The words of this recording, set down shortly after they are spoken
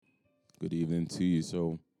Good evening to you.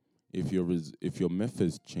 So, if your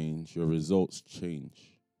methods change, your results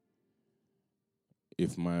change.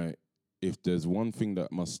 If my if there's one thing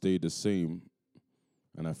that must stay the same,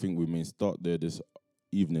 and I think we may start there this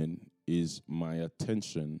evening, is my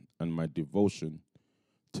attention and my devotion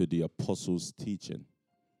to the apostles' teaching.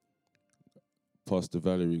 Pastor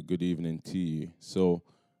Valerie, good evening to you. So,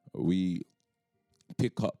 we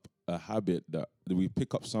pick up we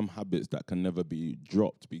pick up some habits that can never be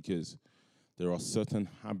dropped because there are certain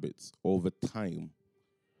habits over time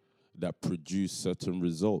that produce certain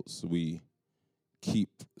results. We keep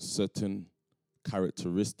certain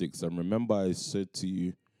characteristics. And remember, I said to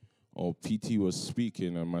you, or PT was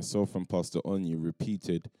speaking, and myself and Pastor Onyi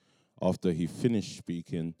repeated after he finished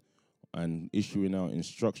speaking and issuing out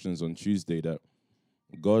instructions on Tuesday that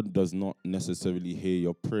God does not necessarily hear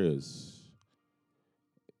your prayers.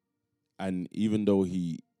 And even though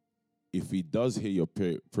if he does hear your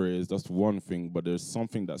prayers, that's one thing, but there's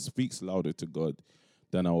something that speaks louder to God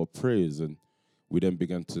than our prayers. And we then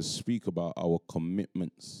began to speak about our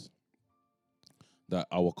commitments, that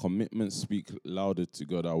our commitments speak louder to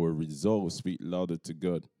God, our resolve speak louder to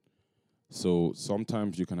God. So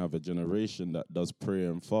sometimes you can have a generation that does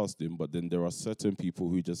prayer and fasting, but then there are certain people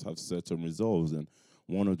who just have certain resolves. And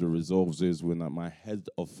one of the resolves is when my head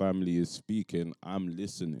of family is speaking, I'm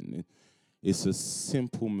listening. It's a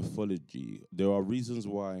simple mythology. There are reasons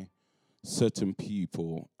why certain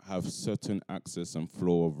people have certain access and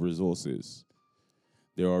flow of resources.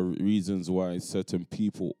 There are reasons why certain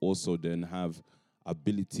people also then have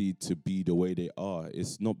ability to be the way they are.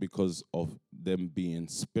 It's not because of them being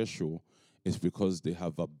special. It's because they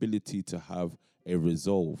have ability to have a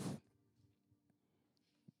resolve.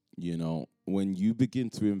 You know, when you begin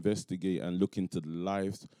to investigate and look into the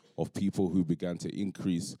lives of people who began to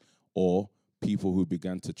increase or people who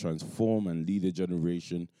began to transform and lead a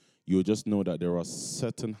generation, you'll just know that there are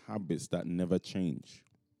certain habits that never change.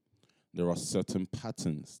 There are certain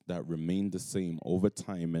patterns that remain the same over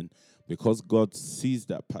time, and because God sees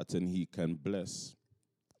that pattern, he can bless.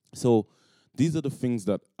 So these are the things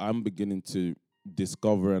that I'm beginning to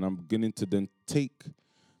discover, and I'm beginning to then take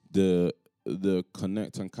the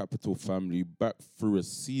Connect and Capital family back through a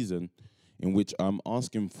season in which I'm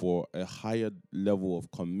asking for a higher level of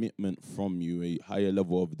commitment from you, a higher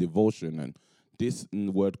level of devotion. And this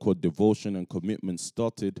word called devotion and commitment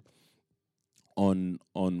started on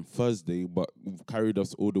Thursday, but carried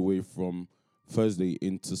us all the way from Thursday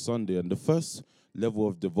into Sunday. And the first level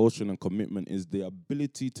of devotion and commitment is the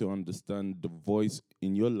ability to understand the voice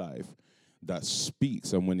in your life that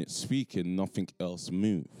speaks, and when it's speaking, nothing else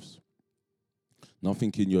moves.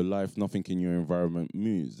 Nothing in your life, nothing in your environment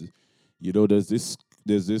moves. You know, there's this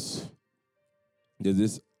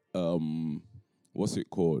what's it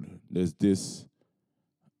called? There's this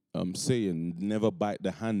saying, never bite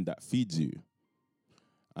the hand that feeds you.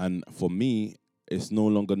 And for me, it's no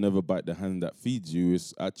longer never bite the hand that feeds you.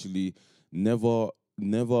 It's actually never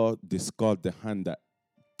discard the hand that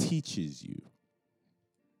teaches you.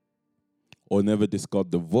 Or never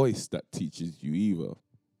discard the voice that teaches you either.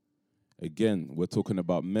 Again, we're talking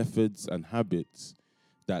about methods and habits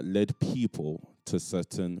that led people to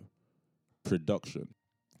certain production.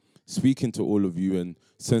 Speaking to all of you and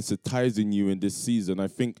sensitizing you in this season, I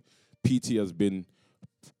think PT has been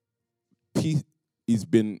he's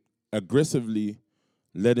been aggressively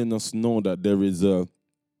letting us know that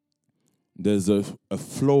there's a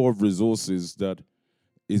flow of resources that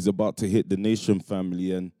is about to hit the nation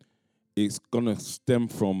family, and it's gonna stem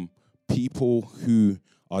from people who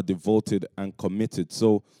are devoted and committed.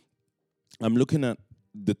 So I'm looking at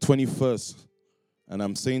the 21st, and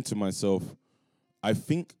I'm saying to myself, I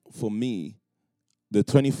think for me, the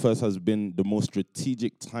 21st has been the most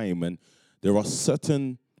strategic time, and there are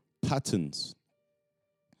certain patterns,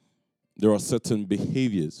 there are certain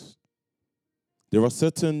behaviors, there are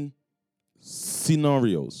certain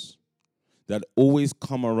scenarios that always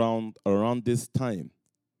come around this time.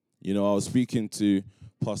 You know, I was speaking to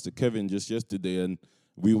Pastor Kevin just yesterday, and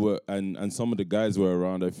we were, and some of the guys were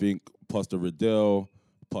around. I think Pastor Riddell,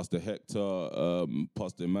 Pastor Hector,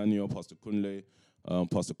 Pastor Emmanuel, Pastor Kunle,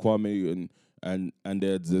 Pastor Kwame, and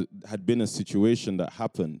there had been a situation that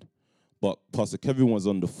happened, but Pastor Kevin was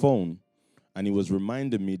on the phone, and he was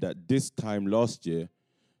reminding me that this time last year,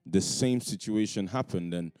 the same situation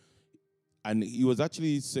happened, and he was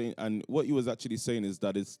actually saying, and what he was actually saying is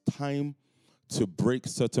that it's time to break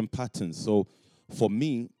certain patterns. So for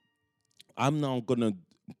me, I'm now going to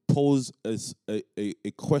pose as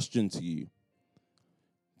a question to you.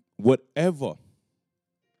 Whatever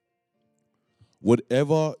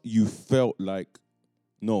you felt like,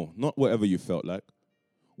 no, not whatever you felt like,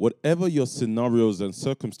 whatever your scenarios and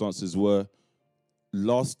circumstances were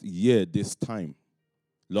last year, this time,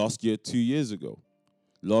 last year, 2 years ago,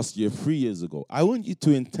 last year, 3 years ago, I want you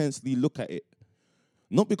to intensely look at it.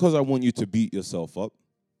 Not because I want you to beat yourself up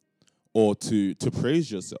or to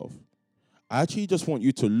praise yourself. I actually just want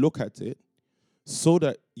you to look at it so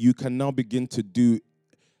that you can now begin to do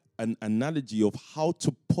an analogy of how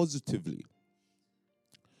to positively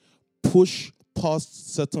push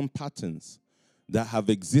past certain patterns that have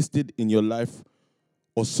existed in your life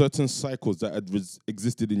or certain cycles that had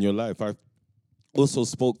existed in your life. I also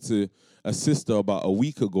spoke to a sister about a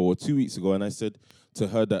week ago or 2 weeks ago, and I said to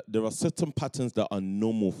her that there are certain patterns that are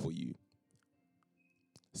normal for you.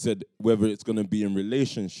 Said whether it's going to be in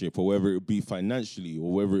relationship or whether it be financially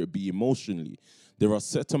or whether it be emotionally, there are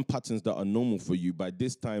certain patterns that are normal for you. By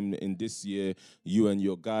this time in this year, you and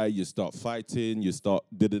your guy, you start fighting, you start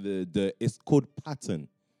it's called pattern.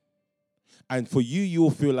 And for you, you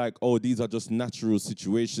will feel like, oh, these are just natural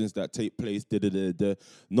situations that take place.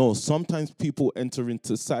 No, sometimes people enter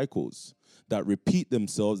into cycles that repeat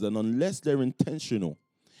themselves, and unless they're intentional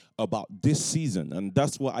about this season, and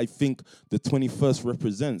that's what I think the 21st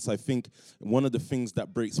represents. I think one of the things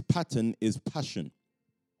that breaks pattern is passion.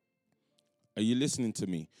 Are you listening to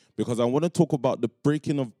me? Because I want to talk about the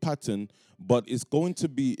breaking of pattern, but it's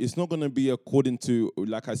not going to be according to,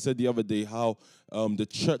 like I said the other day, how the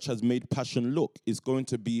church has made passion look. It's going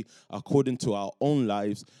to be according to our own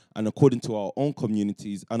lives and according to our own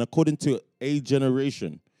communities and according to a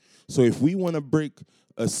generation. So if we want to break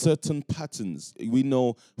certain patterns, we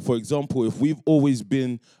know, for example, if we've always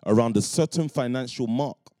been around a certain financial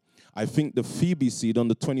mark, I think the Phoebe seed on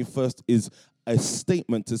the 21st is a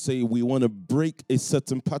statement to say we want to break a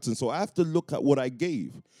certain pattern. So I have to look at what I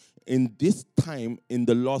gave in this time in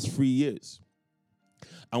the last 3 years.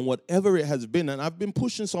 And whatever it has been, and I've been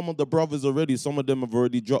pushing some of the brothers already. Some of them have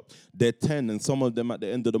already dropped their 10, and some of them at the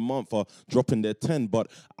end of the month are dropping their 10. But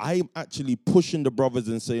I'm actually pushing the brothers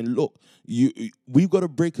and saying, look, we've got to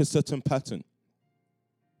break a certain pattern.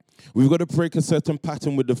 We've got to break a certain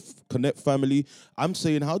pattern with the Connect family. I'm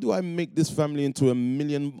saying, how do I make this family into a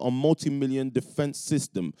multi-million defense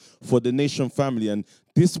system for the nation family? And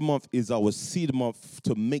this month is our seed month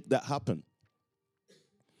to make that happen.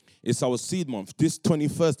 It's our seed month. This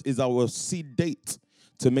 21st is our seed date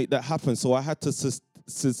to make that happen. So I had to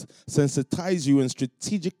sensitize you and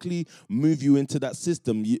strategically move you into that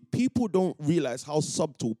system. People don't realize how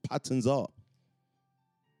subtle patterns are.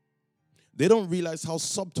 They don't realize how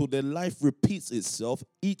subtle their life repeats itself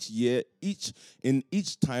each year, each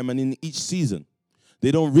time, and in each season. They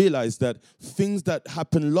don't realize that things that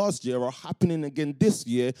happened last year are happening again this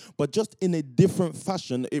year, but just in a different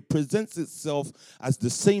fashion. It presents itself as the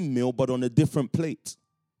same meal, but on a different plate.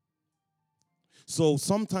 So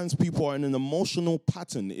sometimes people are in an emotional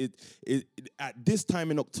pattern. At this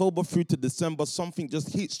time in October through to December, something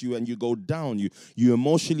just hits you and you go down. You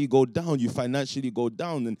emotionally go down. You financially go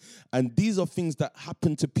down. And these are things that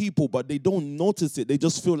happen to people, but they don't notice it. They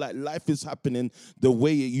just feel like life is happening the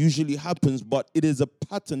way it usually happens, but it is a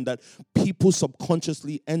pattern that people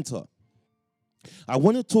subconsciously enter. I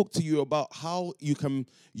want to talk to you about how you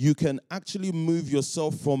can actually move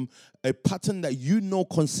yourself from a pattern that you know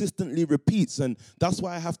consistently repeats. And that's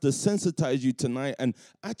why I have to sensitize you tonight and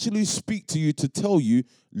actually speak to you to tell you,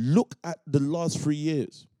 look at the last 3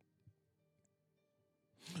 years.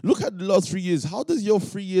 Look at the last 3 years. How does your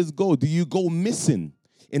 3 years go? Do you go missing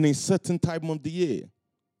in a certain time of the year?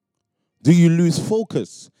 Do you lose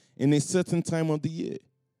focus in a certain time of the year?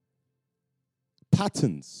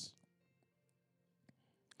 Patterns.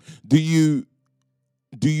 Do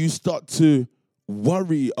you start to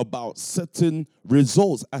worry about certain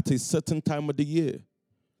results at a certain time of the year?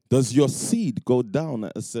 Does your seed go down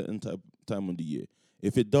at a certain time of the year?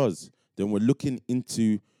 If it does, then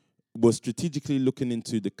we're strategically looking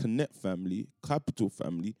into the Connect family, Capital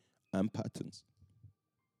family, and patterns.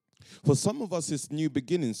 For some of us, it's new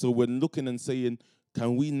beginnings, so we're looking and saying,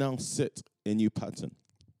 can we now set a new pattern?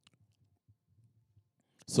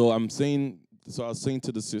 So I was saying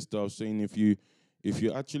to the sister, I was saying if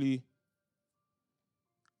you're actually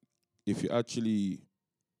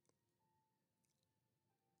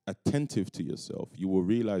attentive to yourself, you will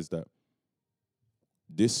realize that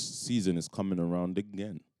this season is coming around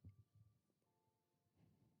again.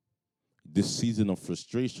 This season of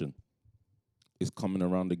frustration is coming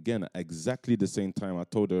around again at exactly the same time. I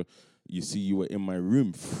told her, you see, you were in my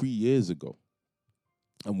room 3 years ago,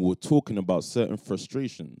 and we were talking about certain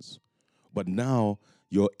frustrations. But now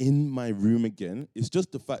you're in my room again. It's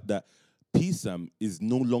just the fact that P-Sam is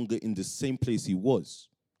no longer in the same place he was.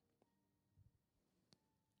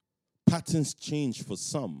 Patterns change for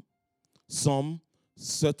some. Some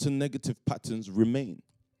certain negative patterns remain.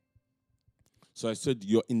 So I said,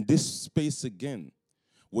 you're in this space again.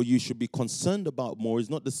 What you should be concerned about more is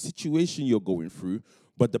not the situation you're going through,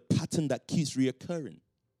 but the pattern that keeps reoccurring.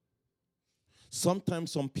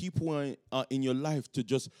 Sometimes some people are in your life to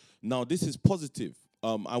just, now this is positive.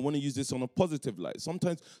 I want to use this on a positive light.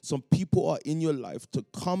 Sometimes some people are in your life to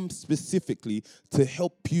come specifically to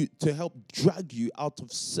help you, to help drag you out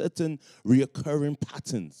of certain reoccurring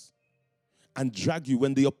patterns. And drag you.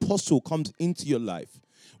 When the apostle comes into your life,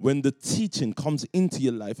 when the teaching comes into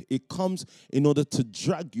your life, it comes in order to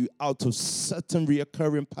drag you out of certain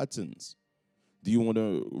reoccurring patterns. Do you want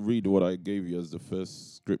to read what I gave you as the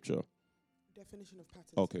first scripture? Definition of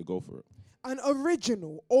patterns. Okay, go for it. An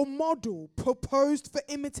original or model proposed for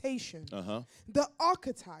imitation. The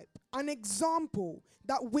archetype, an example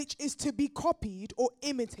that which is to be copied or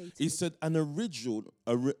imitated. He said an original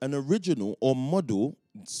or model,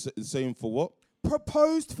 saying for what?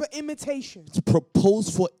 Proposed for imitation. It's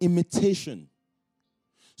proposed for imitation.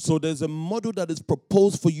 So there's a model that is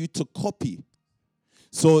proposed for you to copy.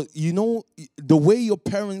 So, you know, the way your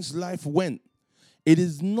parents' life went, it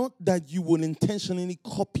is not that you will intentionally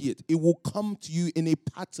copy it. It will come to you in a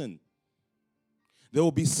pattern. There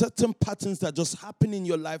will be certain patterns that just happen in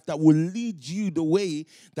your life that will lead you the way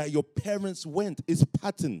that your parents went. It's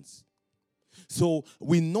patterns. So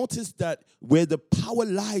we notice that where the power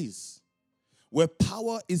lies, where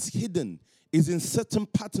power is hidden, is in certain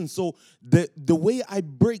patterns. So the way I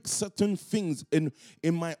break certain things in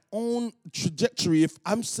my own trajectory, if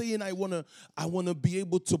I'm saying I wanna be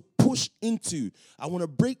able to push into, I wanna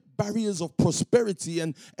break barriers of prosperity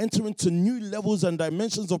and enter into new levels and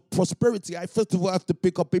dimensions of prosperity, I first of all have to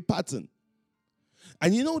pick up a pattern.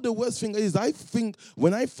 And you know the worst thing is, I think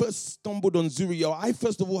when I first stumbled on Zuriel, I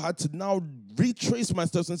first of all had to now retrace my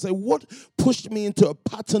steps and say, what pushed me into a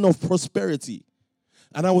pattern of prosperity?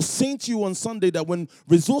 And I was saying to you on Sunday that when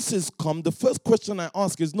resources come, the first question I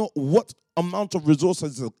ask is not what amount of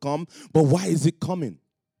resources have come, but why is it coming?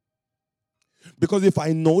 Because if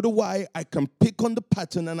I know the why, I can pick on the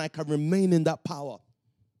pattern and I can remain in that power.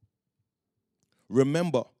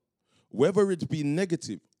 Remember, whether it be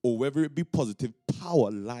negative or whether it be positive,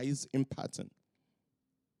 power lies in pattern.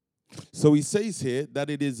 So he says here that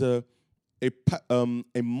it is a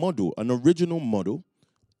model, an original model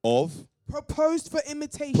of proposed for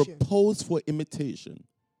imitation. Proposed for imitation.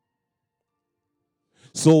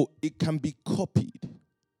 So it can be copied.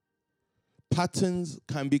 Patterns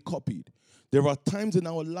can be copied. There are times in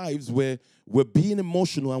our lives where we're being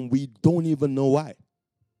emotional and we don't even know why.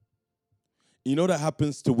 You know that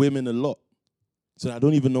happens to women a lot. So I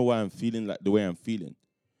don't even know why I'm feeling like the way I'm feeling.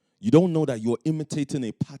 You don't know that you're imitating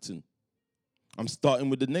a pattern. I'm starting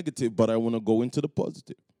with the negative, but I want to go into the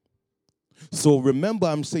positive. So remember,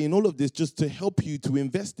 I'm saying all of this just to help you to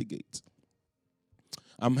investigate.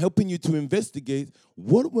 I'm helping you to investigate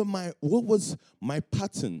what was my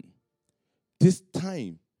pattern this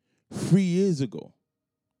time 3 years ago.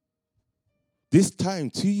 This time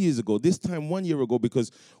 2 years ago, this time 1 year ago,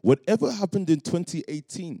 because whatever happened in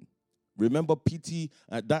 2018, remember PT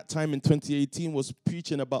at that time in 2018 was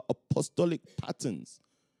preaching about apostolic patterns,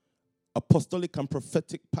 apostolic and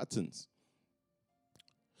prophetic patterns.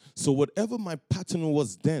 So whatever my pattern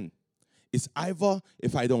was then, it's either,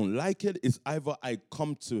 if I don't like it, it's either I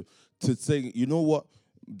come to say, you know what,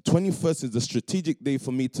 21st is a strategic day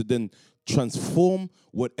for me to then transform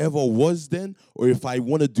whatever was then, or if I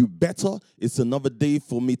want to do better, it's another day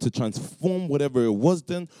for me to transform whatever it was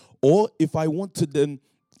then, or if I want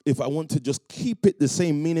to just keep it the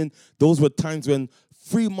same, meaning those were times when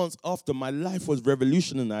 3 months after my life was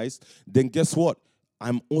revolutionized, then guess what?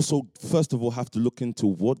 I'm also, first of all, have to look into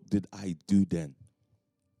what did I do then?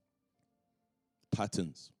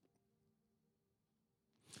 Patterns.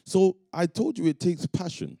 So I told you it takes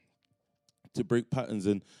passion to break patterns.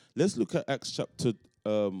 And let's look at Acts chapter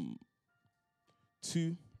 2.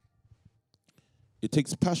 It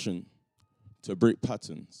takes passion to break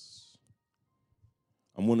patterns.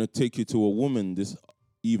 I'm going to take you to a woman this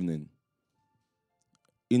evening.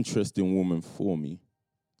 Interesting woman for me.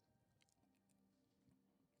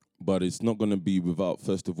 But it's not going to be without,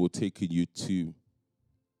 first of all, taking you to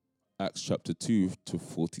Acts chapter 2 to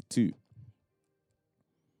 42.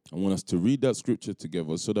 I want us to read that scripture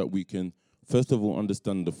together so that we can, first of all,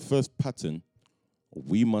 understand the first pattern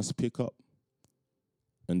we must pick up.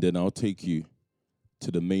 And then I'll take you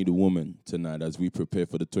to the maid woman tonight as we prepare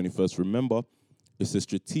for the 21st. Remember, it's a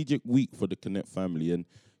strategic week for the Connect family. And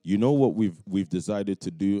you know what we've decided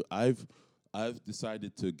to do? I've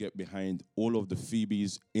decided to get behind all of the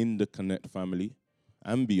Phoebes in the Connect family.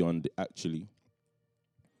 and beyond, actually.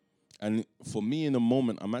 And for me, in a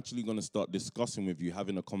moment, I'm actually going to start discussing with you,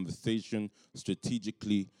 having a conversation,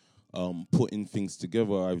 strategically putting things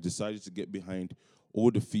together. I've decided to get behind all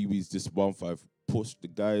the Phoebes this month. I've pushed the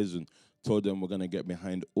guys and told them we're going to get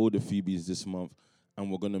behind all the Phoebes this month. And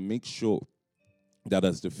we're going to make sure that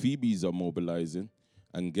as the Phoebes are mobilizing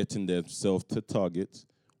and getting themselves to target,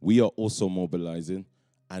 we are also mobilizing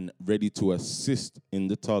and ready to assist in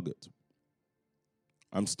the target.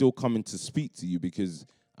 I'm still coming to speak to you because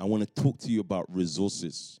I want to talk to you about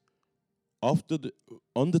resources. On the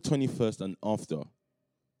 21st and after,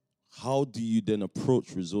 how do you then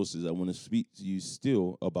approach resources? I want to speak to you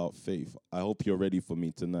still about faith. I hope you're ready for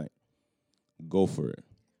me tonight. Go for it.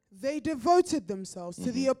 They devoted themselves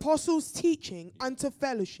to the apostles' teaching and to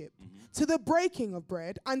fellowship, to the breaking of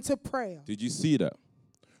bread and to prayer. Did you see that?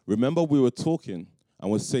 Remember we were talking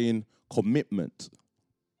and we're saying commitment,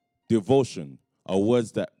 devotion are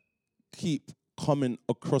words that keep coming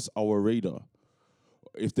across our radar.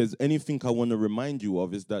 If there's anything I want to remind you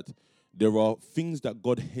of is that there are things that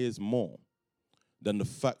God hears more than the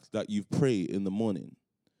fact that you pray in the morning.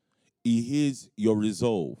 He hears your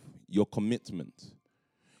resolve, your commitment.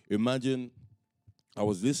 Imagine I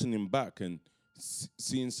was listening back and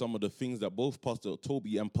seeing some of the things that both Pastor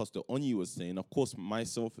Toby and Pastor Onyi were saying, of course,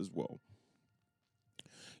 myself as well.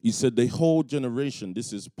 He said the whole generation,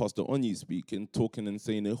 this is Pastor Onyi speaking, talking and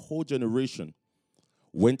saying the whole generation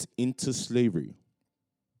went into slavery.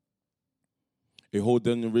 A whole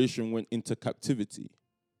generation went into captivity.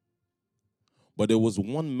 But there was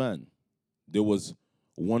one man, there was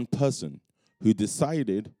one person who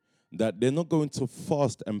decided that they're not going to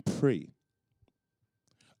fast and pray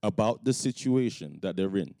about the situation that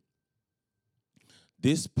they're in.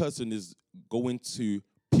 This person is going to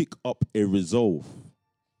pick up a resolve.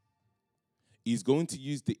 He's going to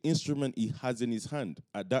use the instrument he has in his hand.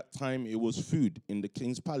 At that time, it was food in the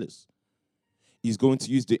king's palace. He's going to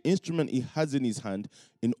use the instrument he has in his hand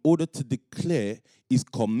in order to declare his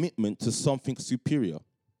commitment to something superior.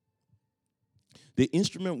 The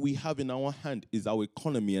instrument we have in our hand is our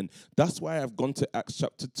economy, and that's why I've gone to Acts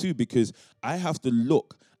chapter 2, because I have to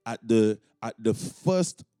look at the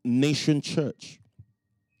first nation church.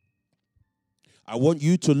 I want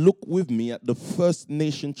you to look with me at the first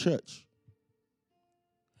nation church.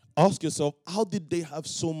 Ask yourself, how did they have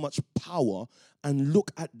so much power? And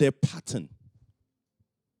look at their pattern.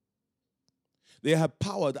 They have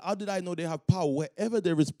power. How did I know they have power? Wherever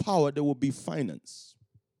there is power, there will be finance.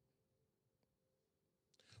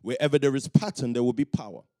 Wherever there is pattern, there will be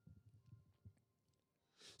power.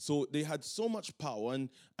 So they had so much power,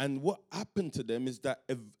 and what happened to them is that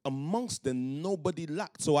amongst them, nobody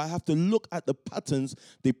lacked. So I have to look at the patterns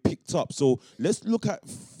they picked up. So let's look at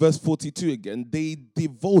verse 42 again. They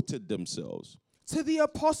devoted themselves to the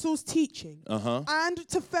apostles' teaching and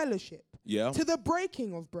to fellowship, to the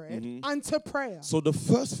breaking of bread and to prayer. So the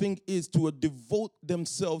first thing is to devote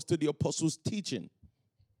themselves to the apostles' teaching.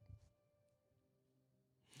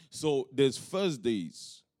 So there's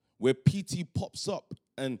Thursdays where PT pops up,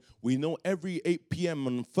 and we know every 8 p.m.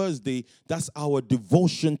 on Thursday, that's our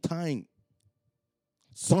devotion time.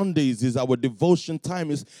 Sundays is our devotion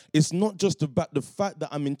time. It's not just about the fact that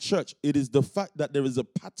I'm in church. It is the fact that there is a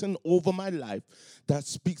pattern over my life that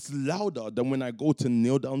speaks louder than when I go to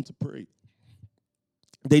kneel down to pray.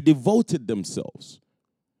 They devoted themselves.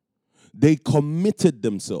 They committed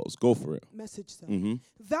themselves. Go for it. Message, sir.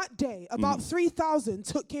 That day, about 3,000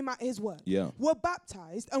 took him at his word, were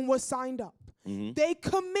baptized, and were signed up. They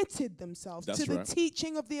committed themselves to the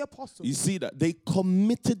teaching of the apostles. You see that? They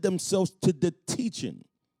committed themselves to the teaching.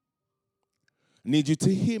 I need you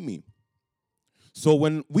to hear me. So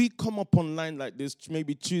when we come up online like this,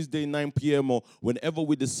 maybe Tuesday, 9 p.m. or whenever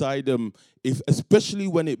we decide, especially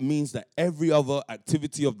when it means that every other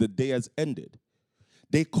activity of the day has ended,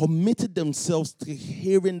 they committed themselves to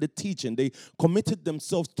hearing the teaching. They committed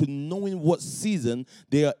themselves to knowing what season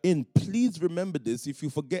they are in. Please remember this. If you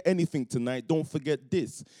forget anything tonight, don't forget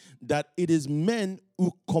this. That it is men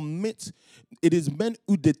who commit, it is men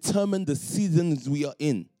who determine the seasons we are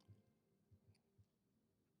in.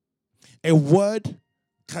 A word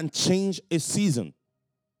can change a season,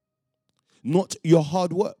 not your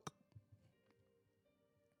hard work.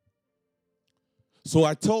 So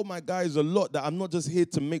I tell my guys a lot that I'm not just here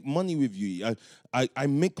to make money with you. I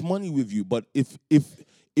make money with you, but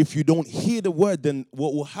if you don't hear the word, then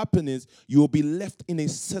what will happen is you will be left in a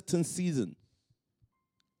certain season.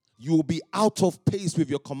 you will be out of pace with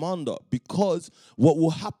your commander, because what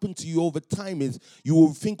will happen to you over time is you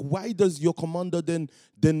will think, why does your commander then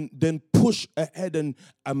push ahead and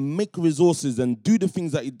make resources and do the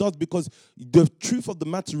things that he does? Because the truth of the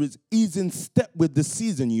matter is he's in step with the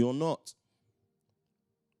season, you're not.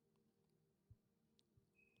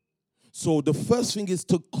 So the first thing is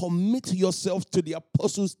to commit yourself to the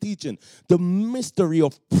apostles' teaching, the mystery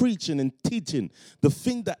of preaching and teaching, the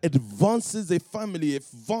thing that advances a family,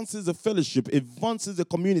 advances a fellowship, advances a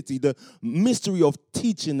community, the mystery of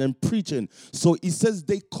teaching and preaching. So he says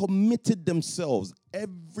they committed themselves.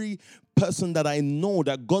 Every person that I know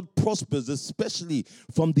that God prospers, especially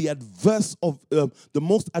from the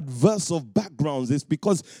most adverse of backgrounds, is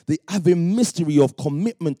because they have a mystery of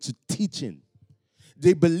commitment to teaching.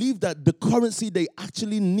 They believe that the currency they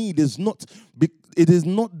actually need is not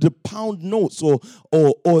the pound notes or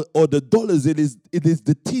the dollars. It is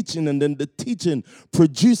the teaching, and then the teaching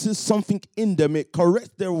produces something in them. It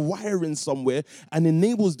corrects their wiring somewhere and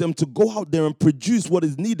enables them to go out there and produce what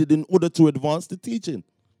is needed in order to advance the teaching.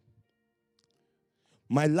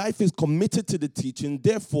 My life is committed to the teaching.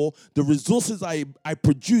 Therefore, the resources I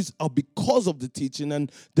produce are because of the teaching,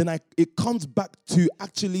 and then it comes back to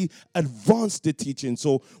actually advance the teaching.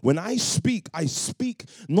 So when I speak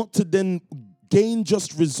not to then gain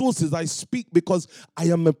just resources. I speak because I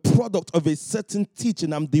am a product of a certain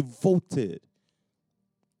teaching. I'm devoted.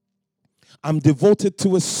 I'm devoted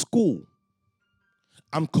to a school.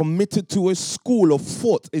 I'm committed to a school of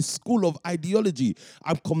thought, a school of ideology.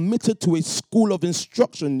 I'm committed to a school of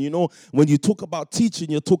instruction. You know, when you talk about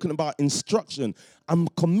teaching, you're talking about instruction. I'm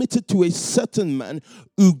committed to a certain man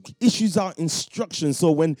who issues out instruction.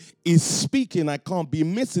 So when he's speaking, I can't be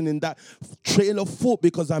missing in that trail of thought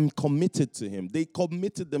because I'm committed to him. They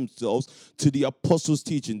committed themselves to the apostles'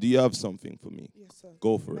 teaching. Do you have something for me? Yes, sir.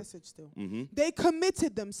 Go for Message it. Still. Mm-hmm. They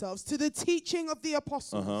committed themselves to the teaching of the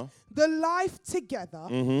apostles, the life together,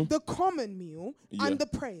 the common meal, and the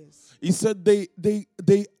prayers. He said they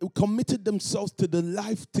committed themselves to the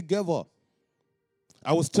life together.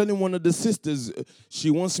 I was telling one of the sisters, she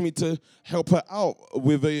wants me to help her out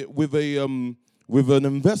with an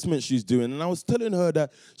investment she's doing. And I was telling her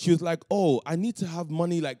that she was like, oh, I need to have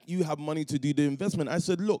money like you have money to do the investment. I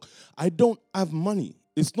said, look, I don't have money.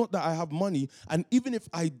 It's not that I have money. And even if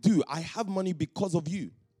I do, I have money because of you.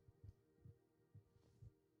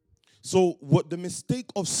 So what the mistake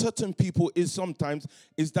of certain people is sometimes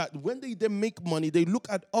is that when they then make money, they look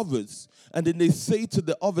at others and then they say to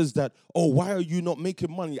the others that, oh, why are you not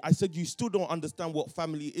making money? I said, you still don't understand what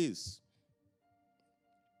family is.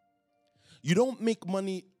 You don't make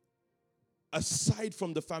money aside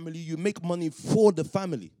from the family. You make money for the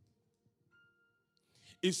family.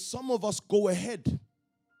 If some of us go ahead,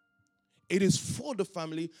 it is for the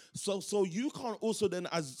family. So you can't also then,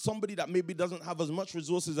 as somebody that maybe doesn't have as much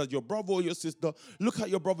resources as your brother or your sister, look at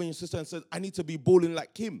your brother and your sister and say, I need to be balling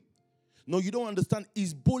like him. No, you don't understand.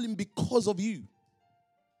 He's balling because of you.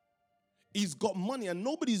 He's got money, and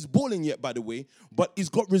nobody's balling yet, by the way, but he's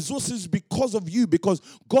got resources because of you, because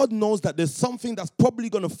God knows that there's something that's probably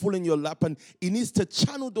going to fall in your lap, and he needs to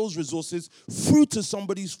channel those resources through to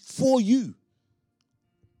somebody's for you.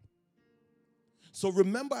 So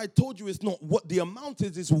remember, I told you it's not what the amount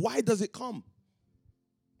is, it's why does it come?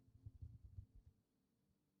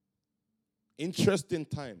 Interesting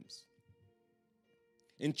times.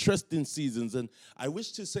 Interesting seasons. And I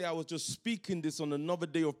wish to say I was just speaking this on another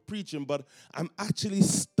day of preaching, but I'm actually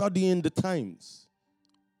studying the times.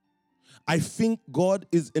 I think God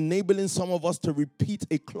is enabling some of us to repeat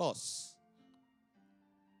a class.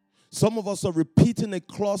 Some of us are repeating a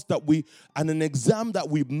class and an exam that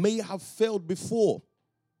we may have failed before.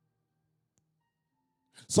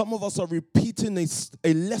 Some of us are repeating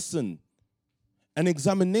a lesson, an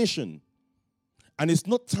examination. And it's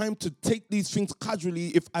not time to take these things casually.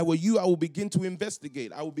 If I were you, I will begin to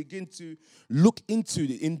investigate. I will begin to look into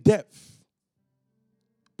it in depth.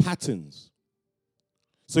 Patterns.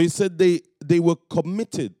 So he said they were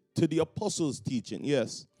committed to the apostles' teaching.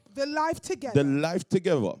 Yes. The life together. The life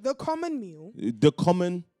together. The common meal. The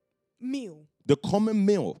common meal. The common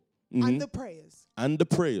meal. Mm-hmm. And the prayers. And the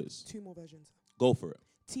prayers. 2 more versions. Go for it.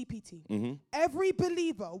 TPT. Mm-hmm. Every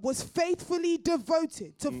believer was faithfully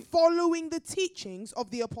devoted to following the teachings of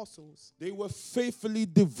the apostles. They were faithfully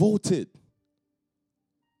devoted.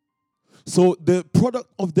 So the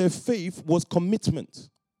product of their faith was commitment.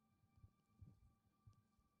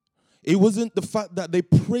 It wasn't the fact that they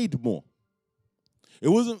prayed more. It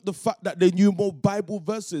wasn't the fact that they knew more Bible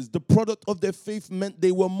verses. The product of their faith meant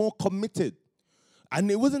they were more committed. And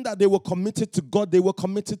it wasn't that they were committed to God, they were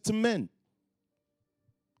committed to men.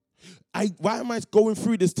 Why am I going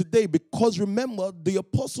through this today? Because remember, the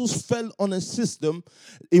apostles fell on a system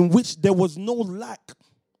in which there was no lack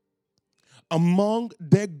among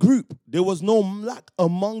their group. There was no lack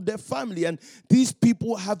among their family. And these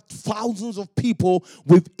people have thousands of people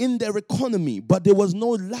within their economy, but there was no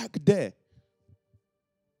lack there.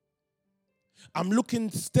 I'm looking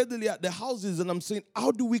steadily at the houses and I'm saying,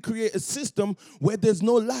 how do we create a system where there's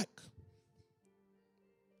no lack?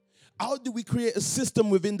 How do we create a system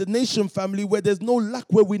within the nation family where there's no lack,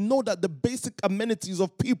 where we know that the basic amenities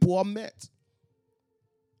of people are met?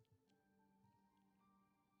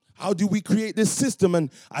 How do we create this system? And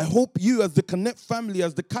I hope you, as the Connect family,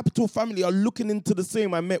 as the Capital family, are looking into the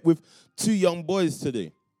same. I met with 2 young boys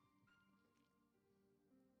today,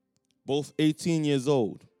 both 18 years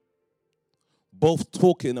old, both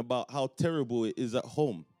talking about how terrible it is at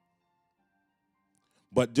home,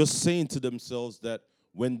 but just saying to themselves that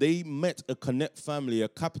when they met a Connect family, a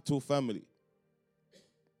Capital family,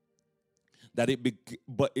 that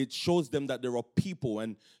but it shows them that there are people.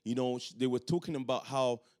 And, they were talking about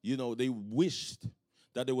how, they wished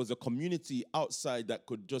that there was a community outside that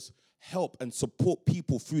could just help and support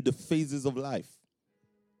people through the phases of life.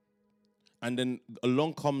 And then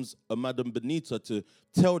along comes a Madam Benita to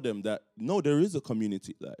tell them that, no, there is a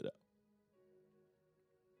community like that.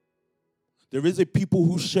 There is a people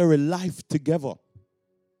who share a life together,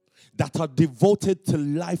 that are devoted to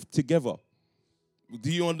life together.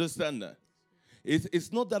 Do you understand that?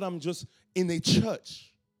 It's not that I'm just in a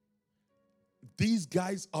church. These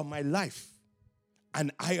guys are my life,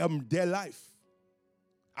 and I am their life.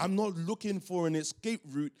 I'm not looking for an escape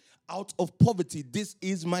route out of poverty. This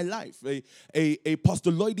is my life. A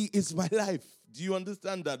Pastor Lloydie is my life. Do you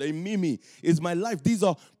understand that? A Mimi is my life. These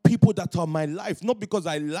are people that are my life, not because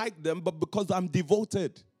I like them, but because I'm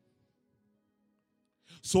devoted.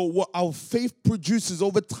 So what our faith produces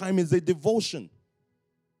over time is a devotion.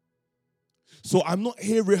 So I'm not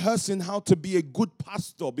here rehearsing how to be a good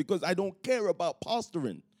pastor, because I don't care about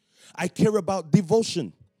pastoring. I care about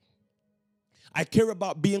devotion. I care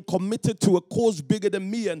about being committed to a cause bigger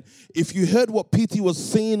than me. And if you heard what PT was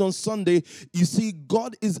saying on Sunday, you see,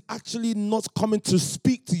 God is actually not coming to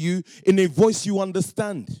speak to you in a voice you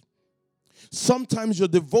understand. Sometimes your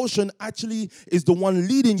devotion actually is the one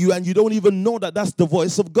leading you, and you don't even know that that's the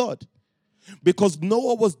voice of God. Because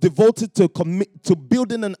Noah was devoted to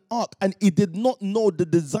building an ark, and he did not know the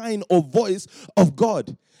design or voice of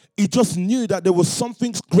God. He just knew that there was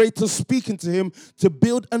something greater speaking to him to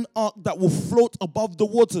build an ark that will float above the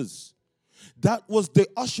waters. That was the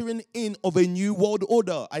ushering in of a new world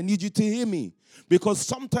order. I need you to hear me. Because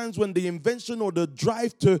sometimes when the invention or the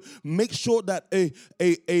drive to make sure that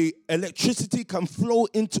a electricity can flow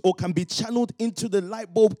into or can be channeled into the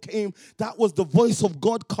light bulb came, that was the voice of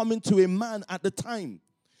God coming to a man at the time.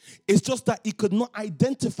 It's just that he could not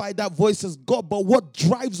identify that voice as God. But what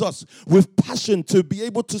drives us with passion to be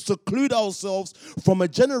able to seclude ourselves from a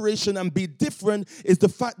generation and be different is the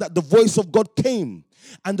fact that the voice of God came.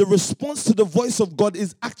 And the response to the voice of God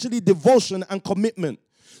is actually devotion and commitment.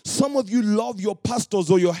 Some of you love your pastors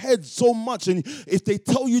or your heads so much, and if they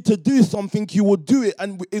tell you to do something, you will do it,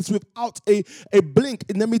 and it's without a blink.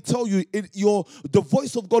 And let me tell you, the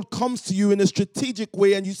voice of God comes to you in a strategic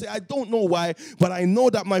way, and you say, I don't know why, but I know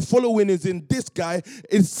that my following is in this guy.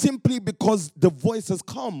 It's simply because the voice has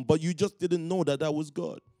come, but you just didn't know that that was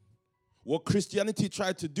God. What Christianity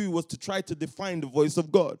tried to do was to try to define the voice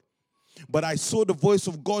of God. But I saw the voice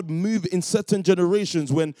of God move in certain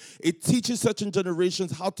generations when it teaches certain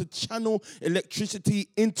generations how to channel electricity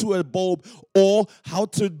into a bulb or how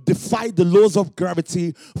to defy the laws of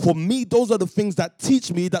gravity. For me, those are the things that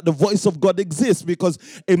teach me that the voice of God exists, because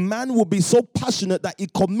a man will be so passionate that he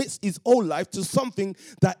commits his whole life to something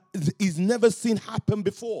that he's never seen happen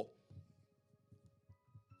before.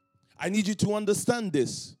 I need you to understand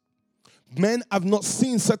this. Men have not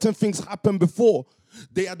seen certain things happen before.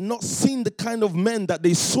 They had not seen the kind of men that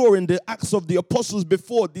they saw in the Acts of the Apostles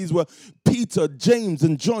before. These were Peter, James,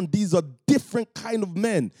 and John. These are different kind of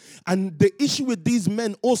men. And the issue with these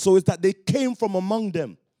men also is that they came from among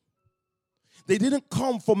them. They didn't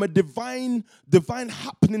come from a divine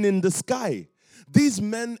happening in the sky. These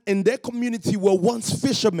men in their community were once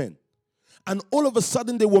fishermen. And all of a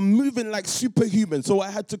sudden, they were moving like superhuman. So I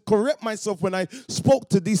had to correct myself when I spoke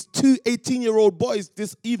to these 2 18-year-old boys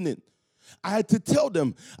this evening. I had to tell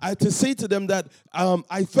them, I had to say to them that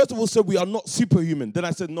I first of all said we are not superhuman. Then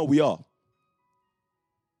I said, no, we are.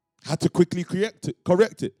 I had to quickly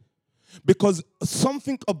correct it. Because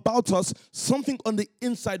something about us, something on the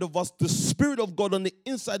inside of us, the Spirit of God on the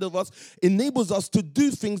inside of us enables us to do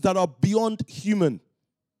things that are beyond human.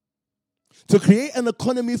 To create an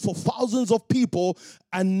economy for thousands of people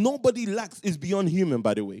and nobody lacks is beyond human,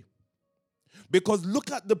 by the way. Because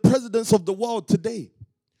look at the presidents of the world today.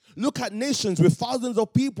 Look at nations with thousands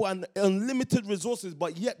of people and unlimited resources,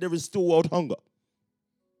 but yet there is still world hunger.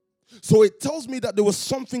 So it tells me that there was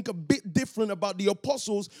something a bit different about the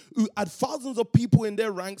apostles who had thousands of people in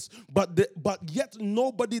their ranks, but yet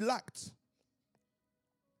nobody lacked.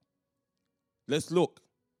 Let's look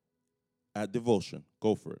at devotion.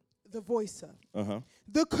 Go for it. The voice, sir.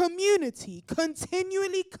 The community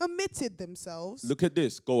continually committed themselves. Look at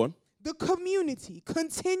this. Go on. The community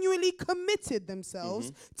continually committed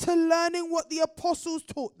themselves to learning what the apostles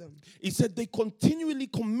taught them. He said they continually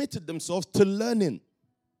committed themselves to learning.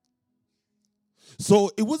 So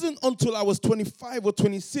it wasn't until I was 25 or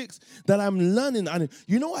 26 that I'm learning. And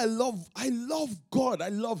you know, I love God.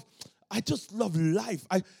 I just love life.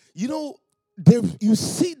 You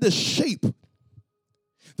see the shape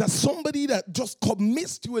that somebody that just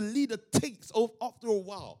commits to a leader takes after a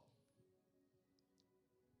while.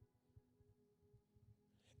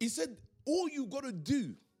 He said, all you got to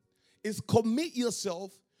do is commit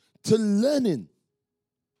yourself to learning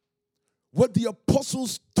what the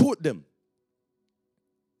apostles taught them.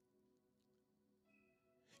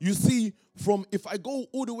 You see, if I go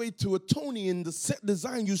all the way to a Tony in the set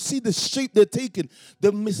design, you see the shape they're taking.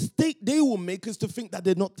 The mistake they will make is to think that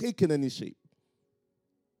they're not taking any shape.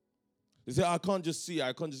 They say, I can't just see,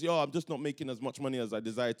 I'm just not making as much money as I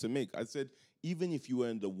desire to make. I said, even if you were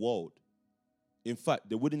in the world, in fact,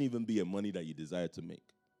 there wouldn't even be a money that you desire to make.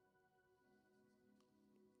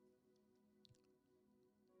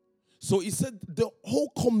 So he said the whole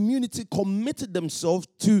community committed themselves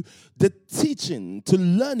to the teaching, to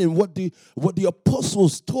learning what the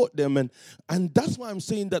apostles taught them. And that's why I'm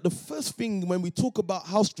saying that the first thing when we talk about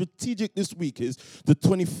how strategic this week is, the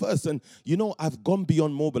 21st, and you know, I've gone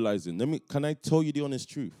beyond mobilizing. Can I tell you the honest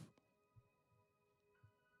truth?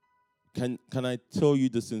 Can I tell you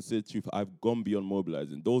the sincere truth? I've gone beyond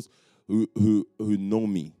mobilizing. Those who know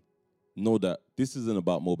me know that this isn't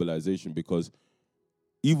about mobilization, because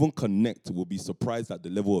even Connect will be surprised at the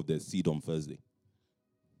level of their seed on Thursday.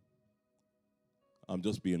 I'm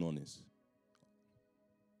just being honest.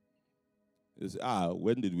 It's,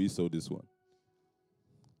 when did we sow this one?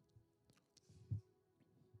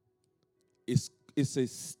 It's a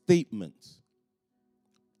statement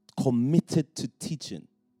committed to teaching.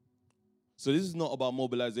 So this is not about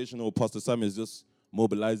mobilization or Pastor Sam is just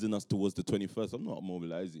mobilizing us towards the 21st. I'm not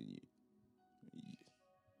mobilizing you.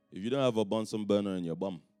 If you don't have a Bunsen burner in your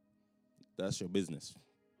bum, that's your business.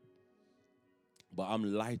 But I'm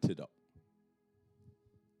lighted up.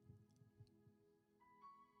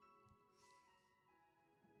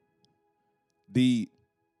 The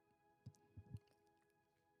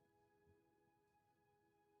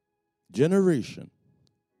generation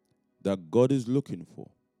that God is looking for,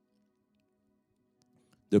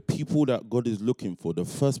 the people that God is looking for, the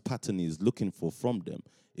first pattern He is looking for from them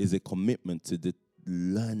is a commitment to the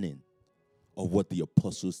learning of what the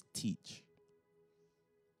apostles teach.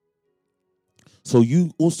 So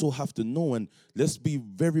you also have to know, and let's be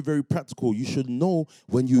very, very practical. You should know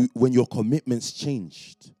when your commitments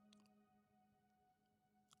changed.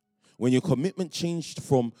 When your commitment changed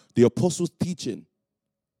from the apostles' teaching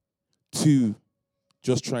to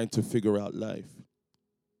just trying to figure out life.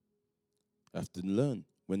 You have to learn.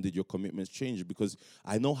 When did your commitments change? Because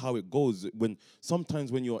I know how it goes.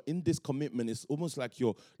 Sometimes when you're in this commitment, it's almost like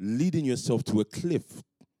you're leading yourself to a cliff.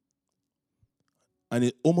 And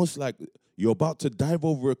it's almost like you're about to dive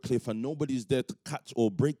over a cliff and nobody's there to catch or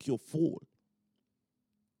break your fall.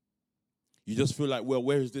 You just feel like, well,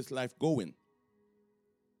 where is this life going?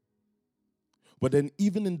 But then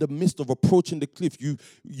even in the midst of approaching the cliff,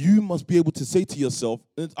 you must be able to say to yourself,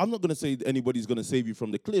 I'm not going to say anybody's going to save you from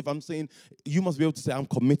the cliff. I'm saying you must be able to say, I'm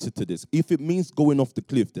committed to this. If it means going off the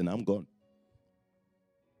cliff, then I'm gone.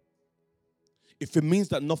 If it means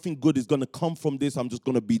that nothing good is going to come from this, I'm just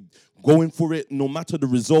going to be going for it no matter the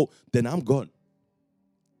result, then I'm gone.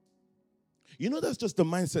 You know, that's just the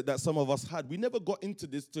mindset that some of us had. We never got into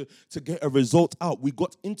this to get a result out. We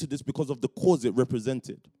got into this because of the cause it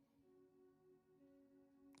represented.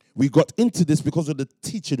 We got into this because of the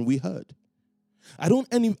teaching we heard. I don't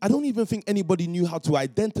even think anybody knew how to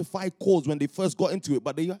identify cause when they first got into it,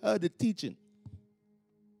 but they heard the teaching.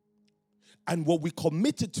 And what we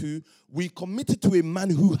committed to a man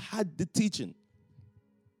who had the teaching.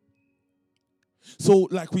 So,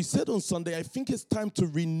 like we said on Sunday, I think it's time to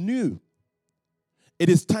renew. It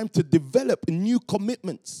is time to develop new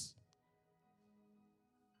commitments.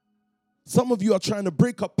 Some of you are trying to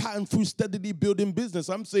break a pattern through steadily building business.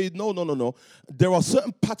 I'm saying, no, no, no, no. There are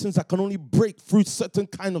certain patterns that can only break through certain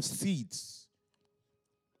kind of seeds.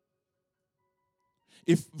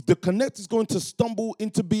 If the Connect is going to stumble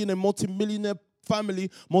into being a multi-millionaire family,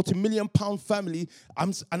 multi-million pound family,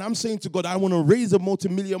 I'm saying to God, I want to raise a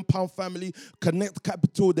multi-million pound family. Connect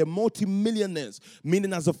Capital, they're multi-millionaires.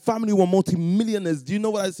 Meaning as a family, we're multi-millionaires. Do you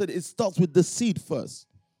know what I said? It starts with the seed first.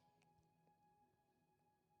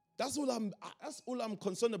 That's all I'm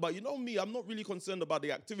concerned about. You know me, I'm not really concerned about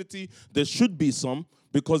the activity. There should be some,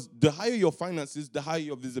 because the higher your finances, the higher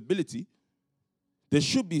your visibility. There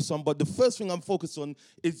should be some, but the first thing I'm focused on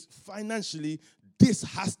is financially, this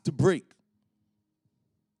has to break.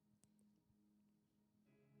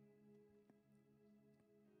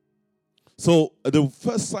 So the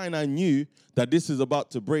first sign I knew that this is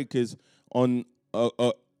about to break is on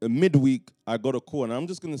a midweek, I got a call, and I'm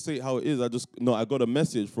just going to say how it is. I got a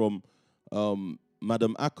message from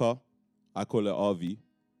Madam Akka. I call her RV.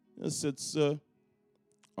 It said, "Sir,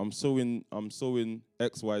 I'm sowing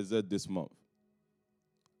XYZ this month."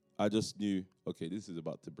 I just knew, okay, this is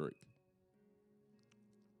about to break.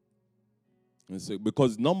 And so,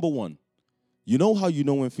 because number one, you know how you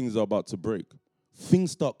know when things are about to break?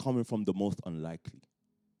 Things start coming from the most unlikely.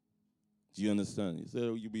 Do you understand? You say,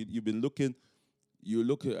 you've been looking, you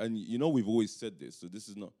look at, and you know we've always said this, so this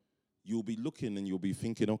is not, you'll be looking and you'll be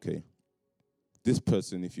thinking, okay, this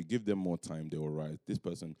person, if you give them more time, they will rise. This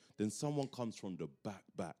person, then someone comes from the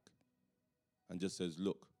back and just says,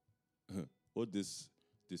 look, or this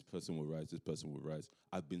person will rise, this person will rise.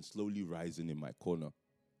 I've been slowly rising in my corner.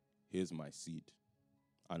 Here's my seed.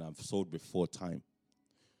 And I've sowed before time.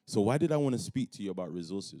 So why did I want to speak to you about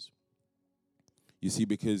resources? You see,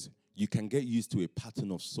 because you can get used to a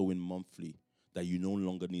pattern of sowing monthly that you no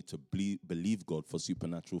longer need to believe God for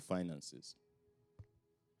supernatural finances.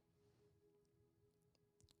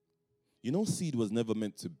 You know, seed was never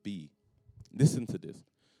meant to be. Listen to this.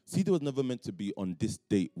 Seed was never meant to be on this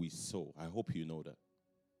date we sow. I hope you know that.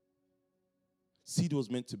 Seed was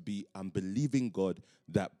meant to be, I'm believing God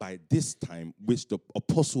that by this time, which the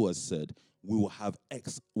apostle has said, we will have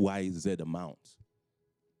X, Y, Z amount.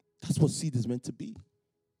 That's what seed is meant to be.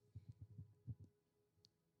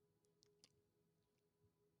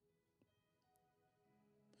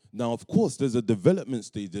 Now, of course, there's a development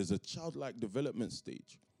stage. There's a childlike development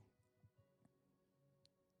stage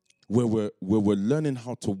where we're learning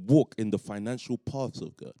how to walk in the financial paths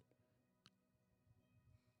of God.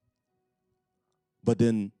 But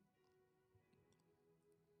then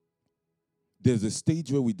there's a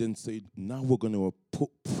stage where we then say, now we're going to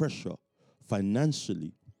put pressure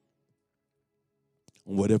financially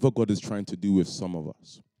on whatever God is trying to do with some of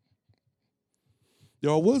us.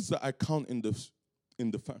 There are words that I count in the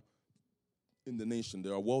nation.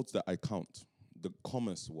 There are worlds that I count. The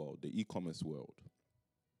commerce world, the e-commerce world,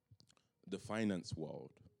 the finance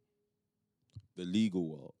world, the legal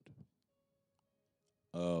world.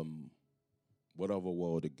 What other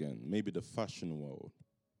world again? Maybe the fashion world.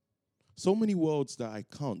 So many worlds that I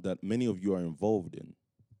count that many of you are involved in.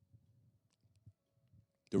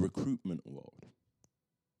 The recruitment world.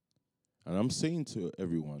 And I'm saying to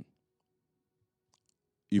everyone,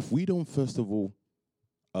 if we don't first of all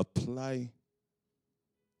apply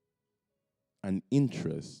an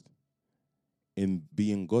interest in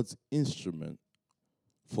being God's instrument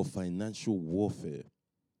for financial warfare,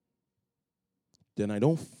 then I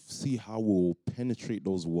don't see how we'll penetrate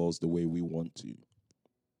those walls the way we want to.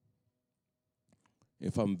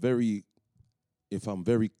 If I'm very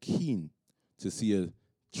keen to see a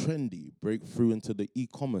trendy breakthrough into the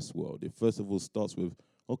e-commerce world, it first of all starts with,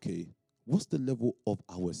 okay, what's the level of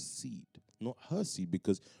our seed? Not her seed,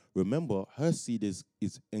 because remember, her seed is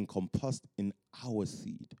encompassed in our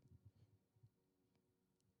seed.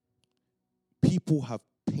 People have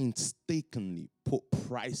painstakingly put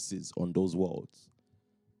prices on those worlds.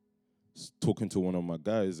 Talking to one of my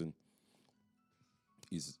guys, and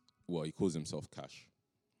he calls himself Cash.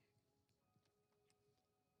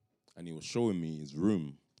 And he was showing me his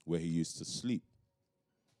room where he used to sleep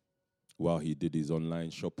while he did his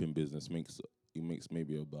online shopping business. He makes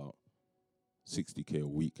maybe about 60K a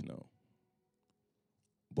week now.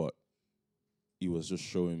 But he was just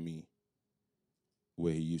showing me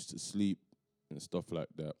where he used to sleep and stuff like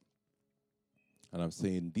that. And I'm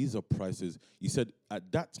saying, these are prices. He said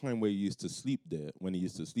at that time when he used to sleep there,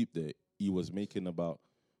 he was making about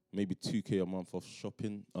maybe 2K a month of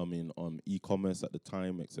shopping, on e-commerce at the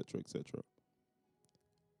time, etc., etc.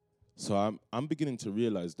 So I'm beginning to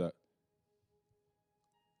realize that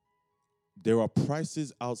there are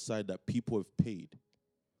prices outside that people have paid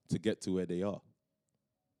to get to where they are.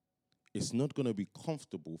 it's not going to be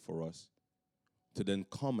comfortable for us to then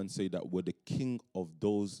come and say that we're the king of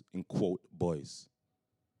those, in quote, boys.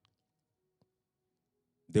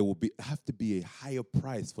 There will have to be a higher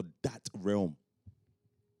price for that realm.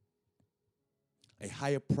 A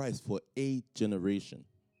higher price for a generation.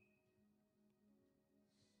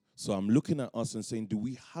 So I'm looking at us and saying, do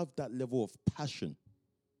we have that level of passion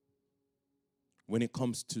when it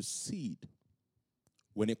comes to seed,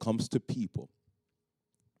 when it comes to people?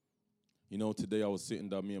 You know, today I was sitting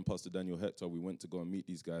down, me and Pastor Daniel Hector, we went to go and meet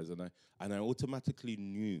these guys, and I automatically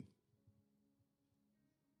knew.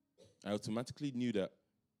 I automatically knew that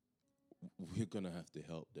we're going to have to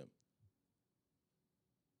help them.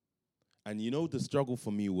 And you know, the struggle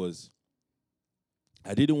for me was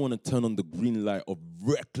I didn't want to turn on the green light of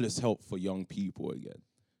reckless help for young people again,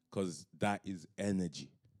 because that is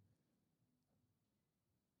energy.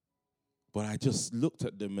 But I just looked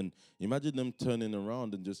at them and imagine them turning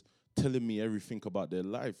around and just telling me everything about their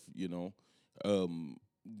life, you know.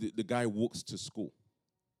 The guy walks to school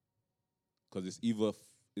because it's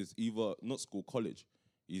either not school, college.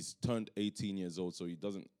 He's turned 18 years old, so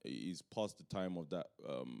he's past the time of that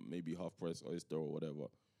maybe half-price oyster or whatever.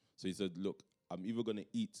 So he said, look, I'm either going to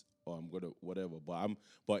eat or I'm going to whatever.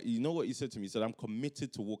 But you know what he said to me? He said, I'm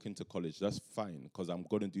committed to walking to college. That's fine, because I'm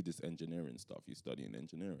going to do this engineering stuff. He's studying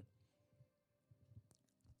engineering.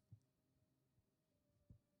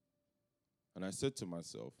 And I said to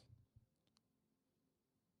myself,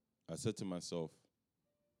 I said to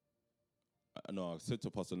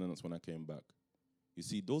Pastor Lennox when I came back, you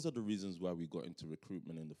see, those are the reasons why we got into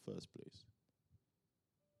recruitment in the first place.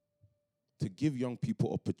 To give young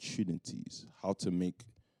people opportunities, how to make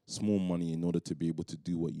small money in order to be able to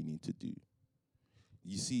do what you need to do.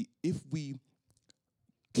 You see, if we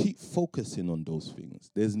keep focusing on those things,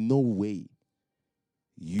 there's no way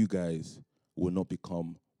you guys will not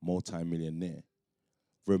become multi-millionaire.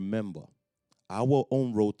 Remember, our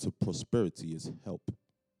own road to prosperity is help.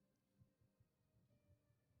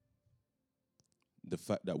 The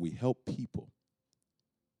fact that we help people,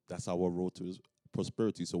 that's our road to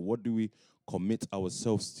prosperity. So what do we commit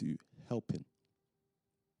ourselves to? Helping.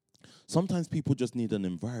 Sometimes people just need an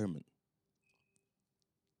environment.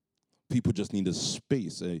 People just need a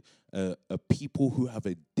space, a people who have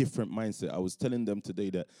a different mindset. I was telling them today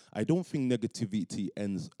that I don't think negativity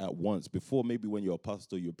ends at once. Before, maybe when you're a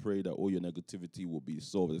pastor, you pray that all your negativity will be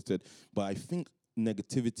solved. I said, but I think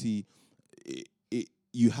negativity,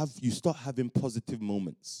 you start having positive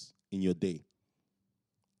moments in your day.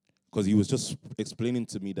 Because he was just explaining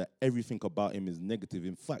to me that everything about him is negative.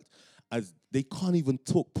 In fact, as they can't even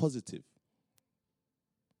talk positive.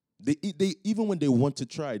 They even when they want to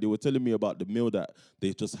try, they were telling me about the meal that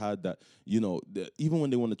they just had that, you know, even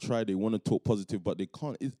when they want to try, they want to talk positive, but they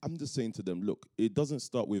can't. I'm just saying to them, look, it doesn't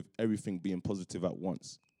start with everything being positive at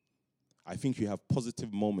once. I think you have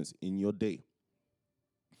positive moments in your day.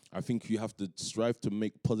 I think you have to strive to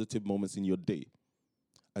make positive moments in your day.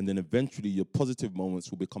 And then eventually your positive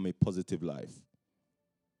moments will become a positive life.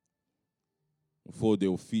 Before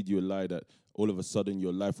they'll feed you a lie that all of a sudden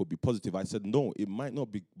your life will be positive. I said, no, it might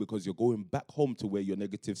not be, because you're going back home to where your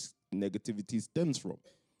negativity stems from.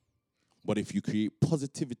 But if you create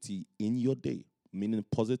positivity in your day, meaning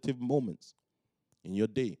positive moments in your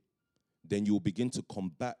day, then you will begin to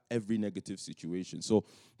combat every negative situation.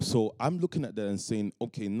 So I'm looking at that and saying,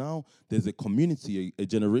 okay, now there's a community, a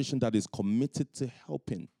generation that is committed to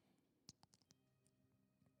helping.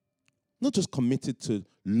 Not just committed to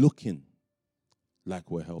looking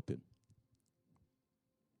like we're helping.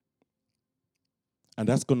 And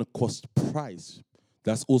that's going to cost price.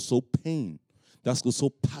 That's also pain. That's also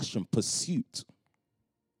passion, pursuit.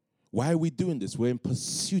 Why are we doing this? We're in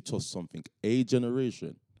pursuit of something, a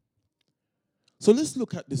generation. So let's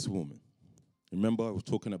look at this woman. Remember, I was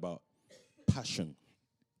talking about passion.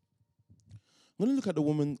 I'm going to look at the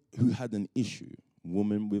woman who had an issue,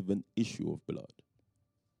 woman with an issue of blood.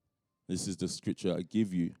 This is the scripture I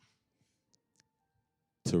give you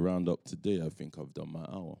to round up today. I think I've done my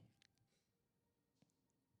hour.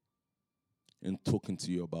 In talking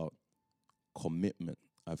to you about commitment,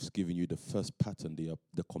 I've given you the first pattern,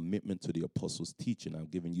 the commitment to the apostles' teaching.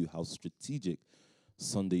 I've given you how strategic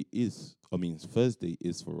Thursday is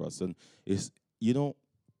for us. And it's, you know,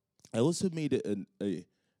 I also made it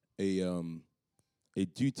a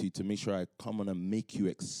duty to make sure I come on and make you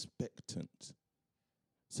expectant.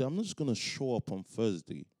 So I'm not just going to show up on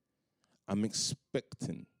Thursday. I'm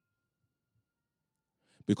expecting.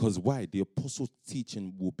 Because why? The apostles'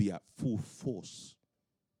 teaching will be at full force.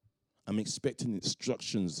 I'm expecting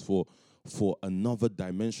instructions for another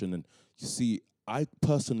dimension. And you see, I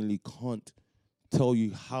personally can't tell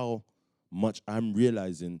you how much I'm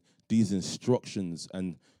realizing these instructions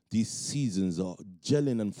and these seasons are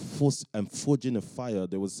gelling and forging a fire.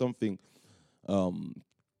 There was something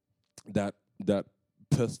that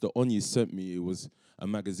Pastor Onyi sent me. It was a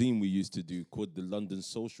magazine we used to do called The London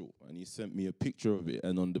Social, and he sent me a picture of it.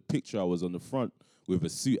 And on the picture, I was on the front with a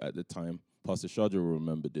suit at the time. Pastor Shaja will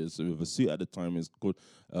remember this. So with a suit at the time, it's called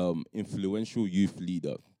Influential Youth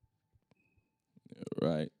Leader.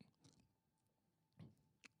 Right.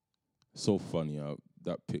 So funny how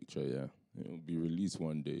that picture, yeah. It'll be released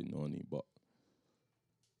one day, Noni, but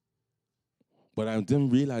I'm then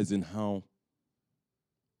realizing how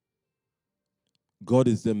God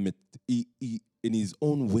is then, in his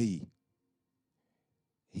own way,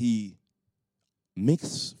 he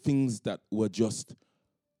makes things that were just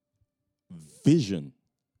vision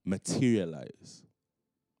materialize.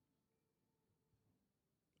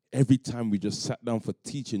 Every time we just sat down for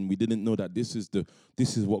teaching, we didn't know that this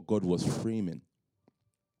is what God was framing.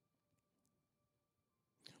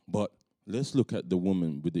 But let's look at the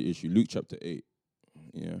woman with the issue. Luke chapter 8.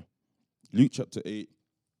 Yeah. Luke chapter 8.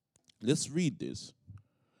 Let's read this,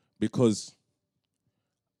 because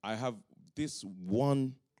I have this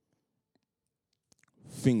one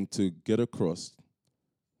thing to get across.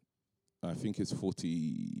 I think it's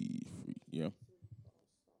 43. Yeah.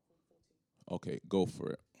 Okay, go for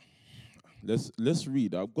it. Let's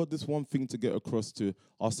read. I've got this one thing to get across to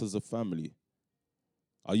us as a family.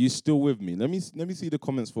 Are you still with me? Let me see the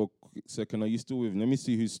comments for a quick second. Are you still with me? Let me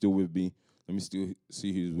see who's still with me. Let me still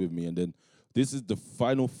see who's with me. And then this is the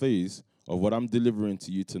final phase of what I'm delivering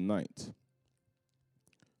to you tonight.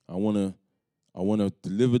 I wanna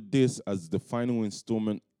deliver this as the final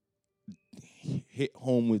installment. Hit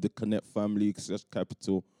home with the Connect Family Success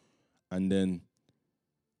Capital, and then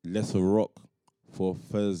let's rock for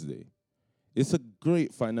Thursday. It's a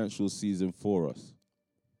great financial season for us.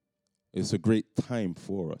 It's a great time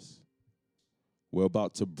for us. We're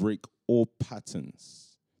about to break all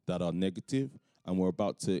patterns that are negative, and we're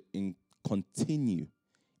about to continue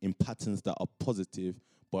in patterns that are positive,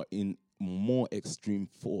 but in more extreme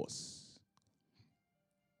force.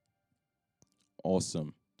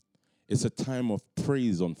 Awesome. It's a time of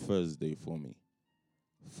praise on Thursday for me,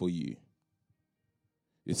 for you.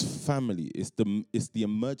 It's family. It's the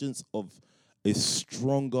emergence of a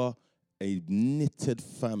stronger, a knitted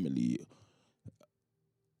family.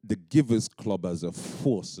 The Givers Club as a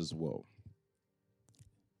force as well.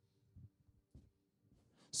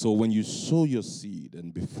 So when you sow your seed,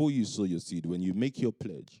 and before you sow your seed, when you make your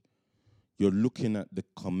pledge, you're looking at the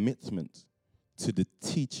commitment to the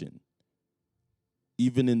teaching.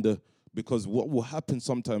 Because what will happen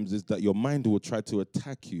sometimes is that your mind will try to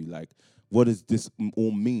attack you, like, what does this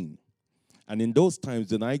all mean? And in those times,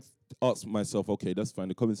 then I ask myself, okay, that's fine,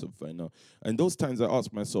 the comments are fine now. And those times I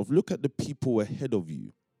ask myself, look at the people ahead of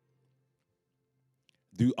you.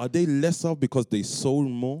 Are they lesser because they sold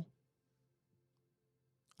more?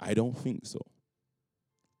 I don't think so.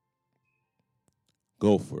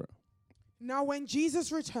 Go for it. Now when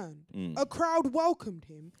Jesus returned, a crowd welcomed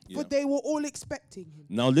him, for they were all expecting him.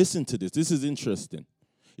 Now listen to this. This is interesting.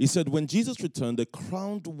 He said when Jesus returned, the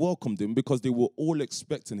crowd welcomed him because they were all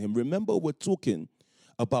expecting him. Remember, we're talking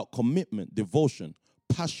about commitment, devotion,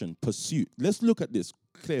 passion, pursuit. Let's look at this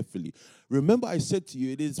carefully. Remember, I said to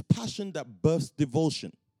you, it is passion that births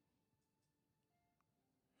devotion.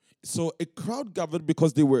 So a crowd gathered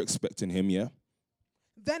because they were expecting him, yeah?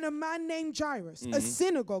 Then a man named Jairus, a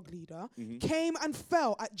synagogue leader, came and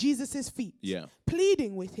fell at Jesus' feet,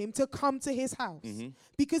 pleading with him to come to his house,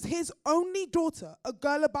 because his only daughter, a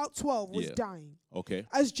girl about 12, was dying. Okay.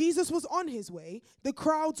 As Jesus was on his way, the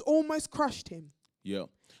crowds almost crushed him. Yeah.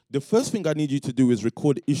 The first thing I need you to do is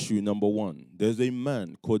record issue number 1. There's a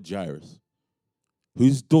man called Jairus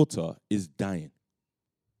whose daughter is dying.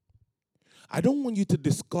 I don't want you to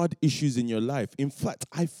discard issues in your life. In fact,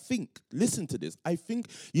 I think, listen to this, I think,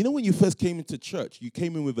 when you first came into church, you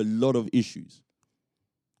came in with a lot of issues.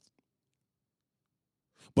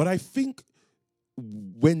 But I think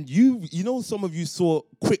when some of you saw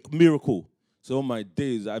quick miracle. So on my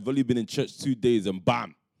days, I've only been in church 2 days and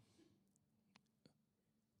bam.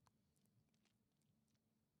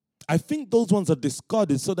 I think those ones are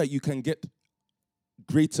discarded so that you can get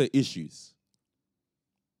greater issues.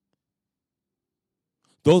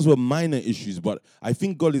 Those were minor issues, but I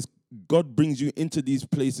think God brings you into these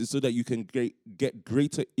places so that you can get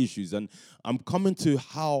greater issues. And I'm coming to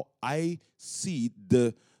how I see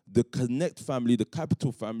the Connect family, the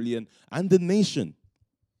Capital family, and the nation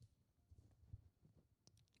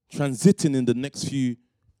transiting in the next few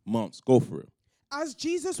months. Go for it. As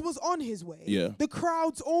Jesus was on his way, Yeah. the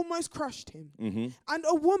crowds almost crushed him. And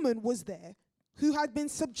a woman was there who had been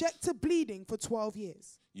subject to bleeding for 12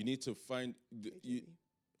 years. You need to find...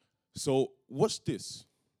 So, watch this.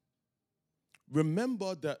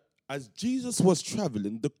 Remember that as Jesus was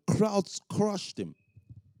traveling, the crowds crushed him.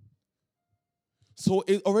 So,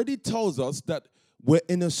 it already tells us that we're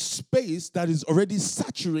in a space that is already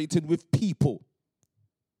saturated with people.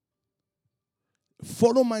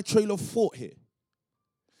 Follow my trail of thought here.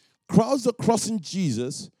 Crowds are crossing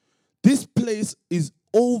Jesus. This place is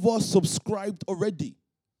oversubscribed already.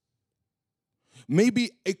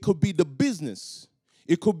 Maybe it could be the business.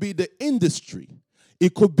 It could be the industry.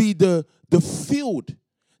 It could be the field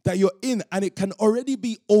that you're in, and it can already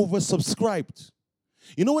be oversubscribed.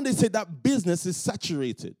 You know when they say that business is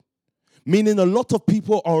saturated, meaning a lot of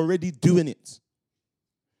people are already doing it.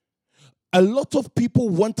 A lot of people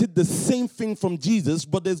wanted the same thing from Jesus,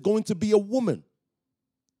 but there's going to be a woman.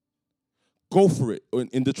 Go for it.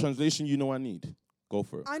 In the translation, you know I need. Go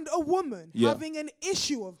for it. And a woman having an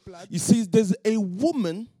issue of blood. You see, there's a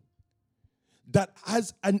woman that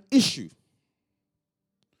has an issue.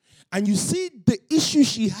 And you see, the issue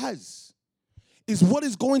she has is what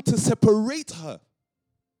is going to separate her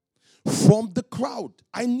from the crowd.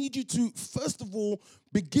 I need you to, first of all,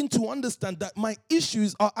 begin to understand that my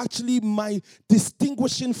issues are actually my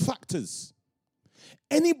distinguishing factors.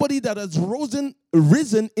 Anybody that has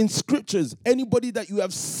risen in scriptures, anybody that you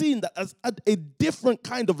have seen that has had a different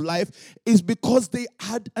kind of life is because they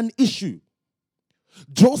had an issue.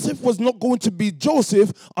 Joseph was not going to be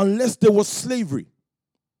Joseph unless there was slavery.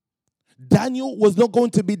 Daniel was not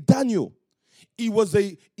going to be Daniel. He was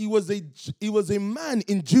a man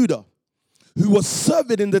in Judah who was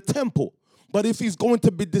serving in the temple. But if he's going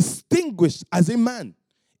to be distinguished as a man,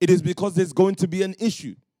 it is because there's going to be an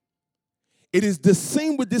issue. It is the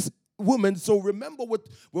same with this woman. So remember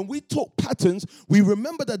when we talk patterns, we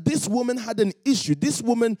remember that this woman had an issue.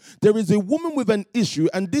 There is a woman with an issue,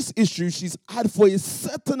 and this issue she's had for a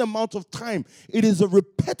certain amount of time. It is a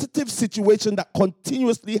repetitive situation that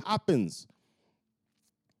continuously happens.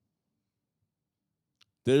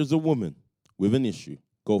 There is a woman with an issue.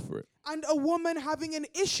 Go for it. And a woman having an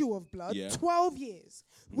issue of blood, 12 years,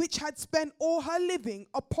 which had spent all her living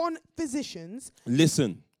upon physicians.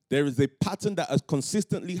 Listen. There is a pattern that has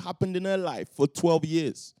consistently happened in her life for 12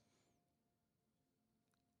 years.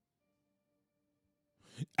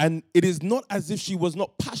 And it is not as if she was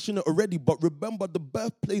not passionate already, but remember, the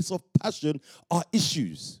birthplace of passion are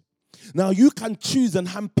issues. Now, you can choose and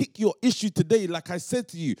handpick your issue today. Like I said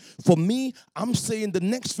to you, for me, I'm saying the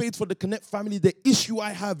next phase for the Connect family, the issue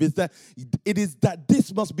I have is that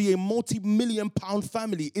this must be a multi-million-pound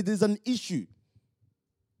family. It is an issue.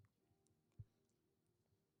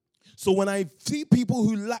 So when I see people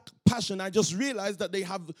who lack passion, I just realize that they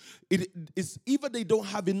have, it's either they don't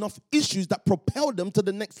have enough issues that propel them to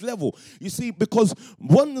the next level. You see, because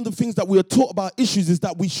one of the things that we are taught about issues is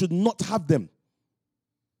that we should not have them.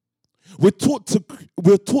 We're taught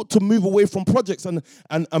to move away from projects and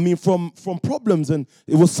from problems. And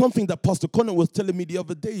it was something that Pastor Connor was telling me the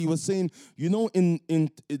other day. He was saying, you know,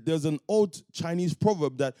 there's an old Chinese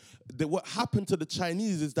proverb that what happened to the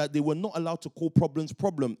Chinese is that they were not allowed to call problems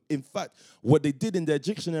problem. In fact, what they did in their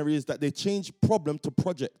dictionary is that they changed problem to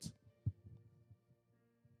project.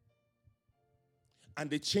 And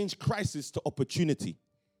they changed crisis to opportunity.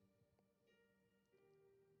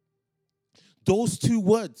 Those two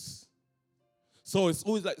words. So it's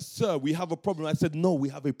always like, sir, we have a problem. I said, no, we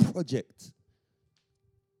have a project.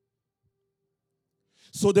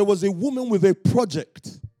 So there was a woman with a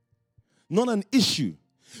project, not an issue.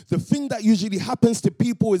 The thing that usually happens to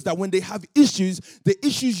people is that when they have issues, the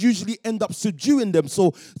issues usually end up subduing them.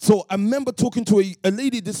 So I remember talking to a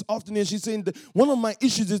lady this afternoon. She's saying that one of my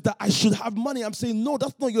issues is that I should have money. I'm saying, no,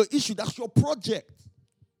 that's not your issue. That's your project.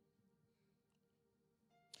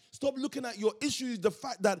 Stop looking at your issues, the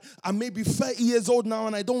fact that I may be 30 years old now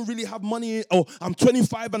and I don't really have money, or I'm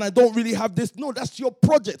 25 and I don't really have this. No, that's your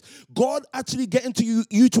project. God actually getting to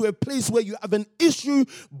you to a place where you have an issue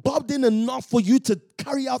bubbling enough for you to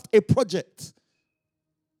carry out a project.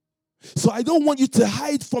 So I don't want you to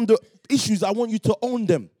hide from the issues. I want you to own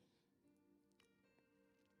them.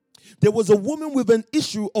 There was a woman with an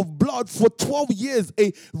issue of blood for 12 years,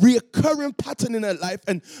 a recurring pattern in her life,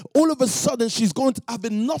 and all of a sudden she's going to have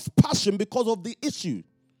enough passion because of the issue.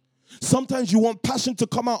 Sometimes you want passion to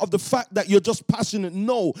come out of the fact that you're just passionate.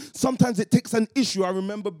 No, sometimes it takes an issue. I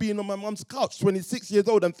remember being on my mom's couch, 26 years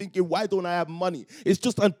old, and thinking, why don't I have money? It's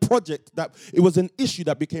just a project it was an issue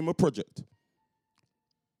that became a project.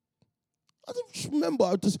 I just remember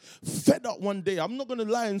I just fed up one day. I'm not going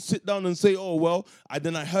to lie and sit down and say, oh, well,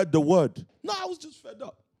 then I heard the word. No, I was just fed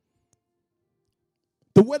up.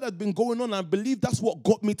 The word had been going on. I believe that's what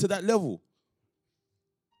got me to that level.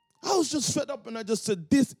 I was just fed up and I just said,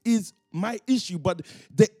 this is my issue. But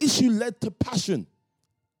the issue led to passion.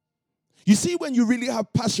 You see, when you really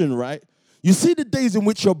have passion, right? You see the days in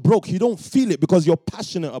which you're broke, you don't feel it because you're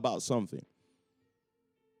passionate about something.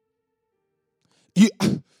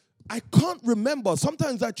 I can't remember.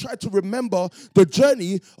 Sometimes I try to remember the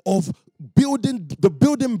journey of building the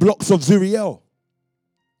building blocks of Zuriel.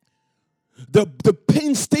 The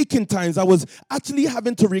painstaking times I was actually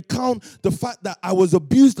having to recount the fact that I was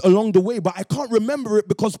abused along the way, but I can't remember it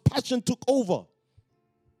because passion took over.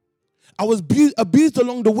 I was abused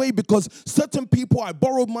along the way because certain people, I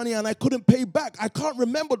borrowed money and I couldn't pay back. I can't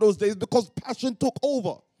remember those days because passion took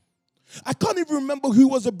over. I can't even remember who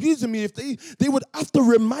was abusing me if they would have to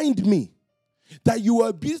remind me that you were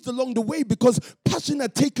abused along the way because passion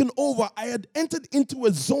had taken over. I had entered into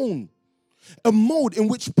a zone, a mode in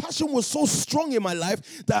which passion was so strong in my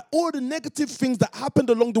life that all the negative things that happened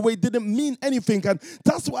along the way didn't mean anything. And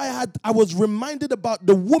that's why I was reminded about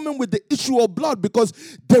the woman with the issue of blood,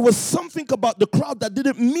 because there was something about the crowd that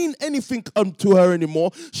didn't mean anything to her anymore.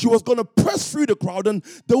 She was going to press through the crowd, and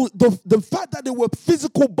the fact that there were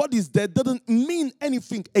physical bodies there didn't mean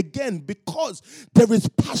anything again because there is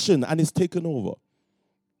passion and it's taken over.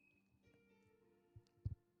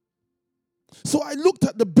 So I looked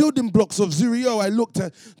at the building blocks of Zuriel. I looked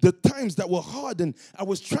at the times that were hard, and I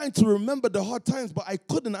was trying to remember the hard times, but I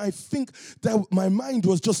couldn't. I think that my mind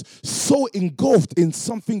was just so engulfed in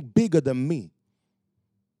something bigger than me.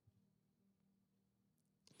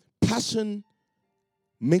 Passion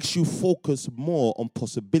makes you focus more on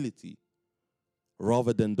possibility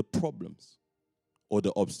rather than the problems or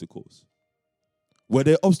the obstacles. Were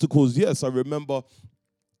there obstacles? Yes, I remember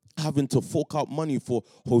having to fork out money for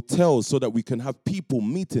hotels so that we can have people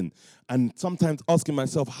meeting, and sometimes asking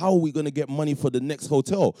myself, how are we going to get money for the next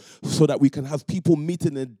hotel so that we can have people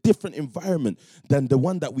meeting in a different environment than the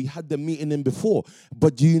one that we had them meeting in before?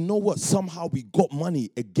 But do you know what? Somehow we got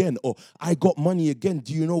money again, or I got money again.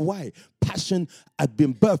 Do you know why? Passion had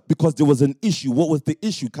been birthed because there was an issue. What was the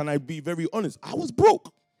issue? Can I be very honest? I was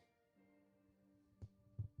broke.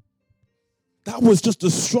 That was just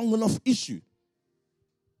a strong enough issue.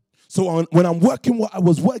 So when I'm working what I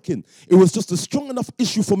was working, it was just a strong enough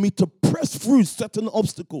issue for me to press through certain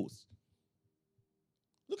obstacles.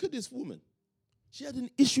 Look at this woman. She had an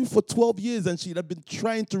issue for 12 years and she had been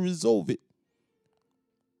trying to resolve it.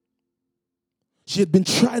 She had been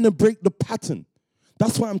trying to break the pattern.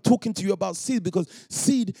 That's why I'm talking to you about seed, because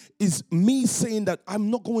seed is me saying that I'm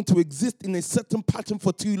not going to exist in a certain pattern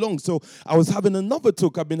for too long. So I was having another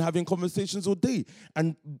talk. I've been having conversations all day.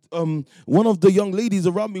 And one of the young ladies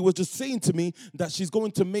around me was just saying to me that she's going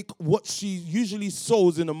to make what she usually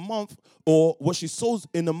sows in a month, or what she sows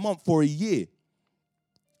in a month, for a year.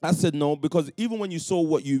 I said no, because even when you sow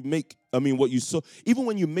what you make, even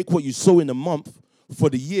when you make what you sow in a month for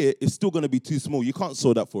the year, it's still going to be too small. You can't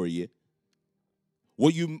sow that for a year.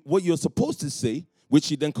 What you're supposed to say, which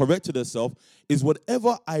she then corrected herself, is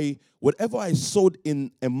whatever I sowed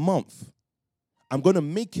in a month, I'm going to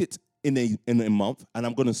make it in a month, and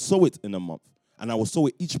I'm going to sow it in a month, and I will sow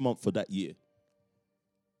it each month for that year.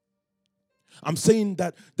 I'm saying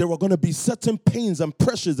that there are going to be certain pains and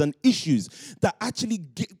pressures and issues that actually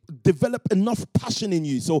develop enough passion in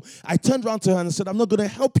you. So I turned around to her and I said, I'm not going to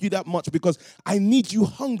help you that much because I need you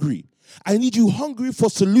hungry. I need you hungry for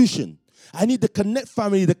solution. I need the Connect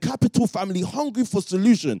family, the Capital family, hungry for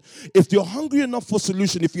solution. If you're hungry enough for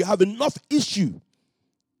solution, if you have enough issue.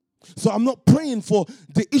 So I'm not praying for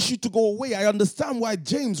the issue to go away. I understand why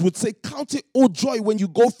James would say, count it all joy when you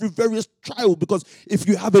go through various trials, because if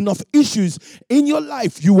you have enough issues in your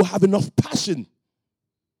life, you will have enough passion.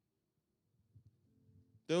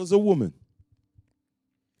 There was a woman.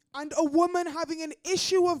 And a woman having an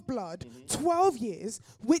issue of blood, 12 years,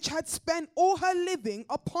 which had spent all her living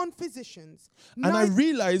upon physicians. And I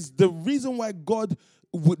realized the reason why God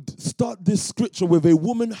would start this scripture with a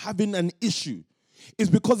woman having an issue is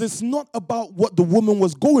because it's not about what the woman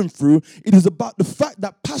was going through. It is about the fact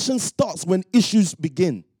that passion starts when issues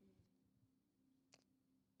begin.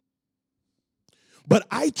 But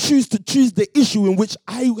I choose the issue in which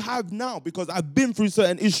I have now, because I've been through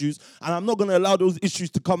certain issues and I'm not going to allow those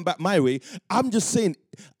issues to come back my way. I'm saying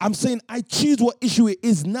I choose what issue it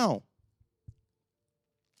is now.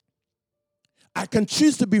 I can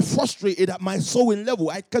choose to be frustrated at my sowing level.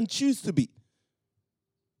 I can choose to be.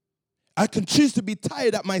 I can choose to be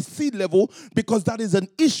tired at my seed level because that is an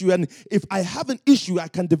issue. And if I have an issue, I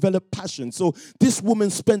can develop passion. So this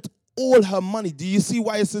woman spent all her money. Do you see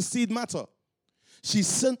why it's a seed matter? She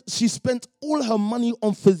spent all her money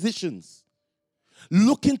on physicians,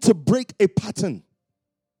 looking to break a pattern.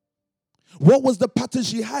 What was the pattern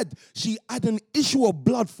she had? She had an issue of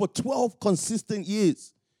blood for 12 consistent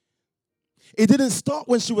years. It didn't start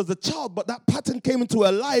when she was a child, but that pattern came into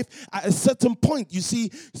her life at a certain point. You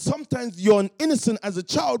see, sometimes you're innocent as a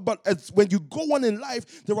child, but when you go on in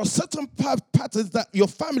life, there are certain patterns that your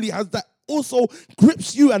family has that also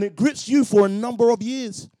grips you, and it grips you for a number of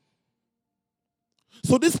years.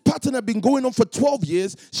 So this pattern had been going on for 12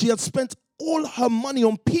 years. She had spent all her money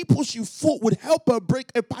on people she thought would help her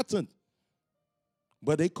break a pattern,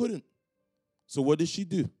 but they couldn't. So what did she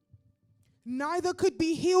do? Neither could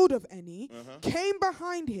be healed of any, came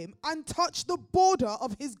behind him and touched the border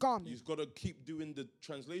of his garment. You've got to keep doing the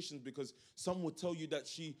translations because some will tell you that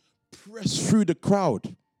she pressed through the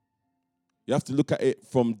crowd. You have to look at it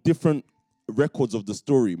from different records of the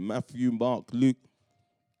story. Matthew, Mark, Luke.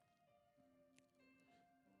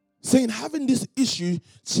 Saying having this issue,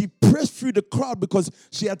 she pressed through the crowd because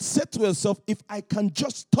she had said to herself, if I can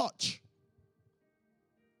just touch,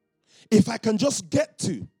 if I can just get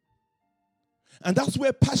to. And that's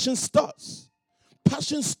where passion starts.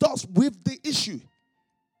 Passion starts with the issue.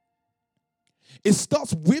 It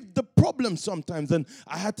starts with the problem sometimes. And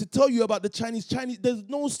I had to tell you about the Chinese. There's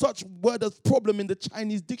no such word as problem in the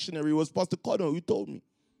Chinese dictionary. It was Pastor Connor who told me.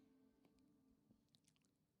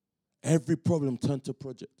 Every problem turned to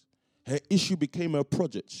project. Her issue became her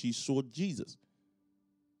project. She saw Jesus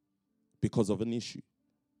because of an issue.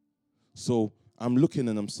 So I'm looking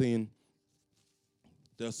and I'm saying,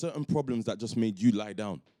 there are certain problems that just made you lie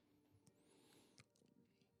down.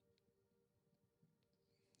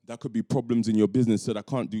 That could be problems in your business. Said, I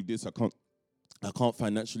can't do this. I can't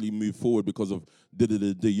financially move forward because of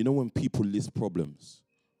da-da-da-da. You know when people list problems,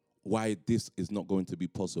 why this is not going to be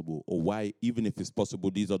possible, or why, even if it's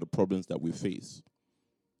possible, these are the problems that we face.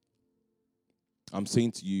 I'm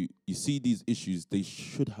saying to you, you see these issues, they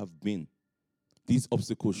should have been. These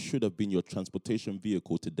obstacles should have been your transportation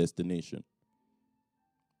vehicle to destination.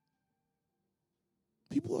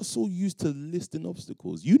 People are so used to listing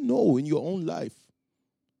obstacles. You know in your own life.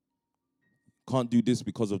 Can't do this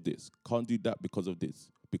because of this. Can't do that because of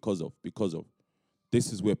this. Because of.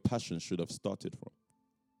 This is where passion should have started from.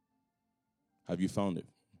 Have you found it?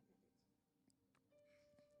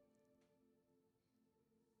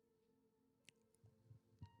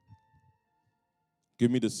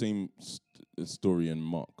 Give me the same story in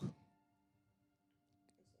Mark.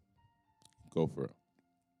 Go for it.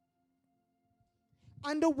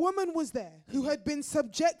 And a woman was there who had been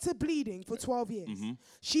subject to bleeding for 12 years.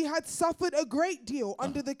 She had suffered a great deal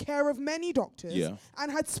under the care of many doctors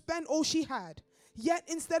and had spent all she had. Yet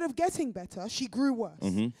instead of getting better, she grew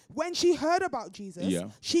worse. When she heard about Jesus,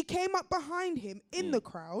 she came up behind him in the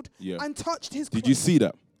crowd and touched his clothes. Did you see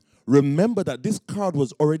that? Remember that this crowd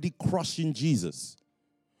was already crushing Jesus.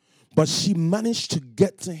 But she managed to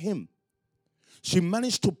get to him. She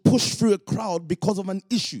managed to push through a crowd because of an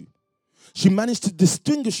issue. She managed to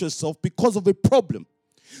distinguish herself because of a problem.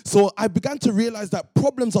 So I began to realize that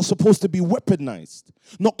problems are supposed to be weaponized,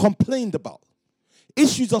 not complained about.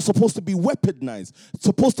 Issues are supposed to be weaponized,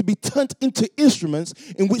 supposed to be turned into instruments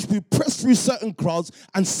in which we press through certain crowds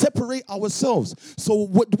and separate ourselves. So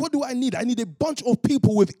what do I need? I need a bunch of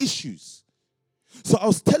people with issues. So I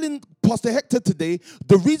was telling Pastor Hector today,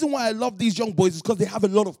 the reason why I love these young boys is because they have a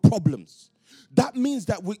lot of problems. That means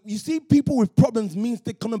that you see people with problems means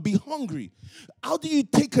they're going to be hungry. How do you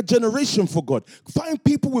take a generation for God? Find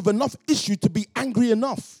people with enough issue to be angry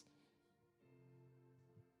enough.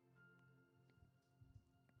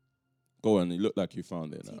 Go on, it looked like you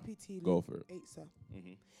found it now. TPT Go for it. 8, sir.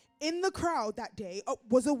 In the crowd that day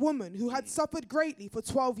was a woman who had suffered greatly for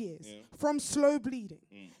 12 years from slow bleeding.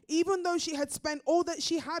 Even though she had spent all that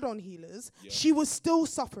she had on healers, she was still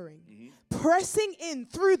suffering. Pressing in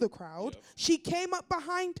through the crowd, she came up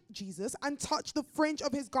behind Jesus and touched the fringe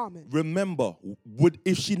of his garment. Remember,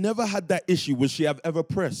 if she never had that issue, would she have ever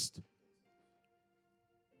pressed?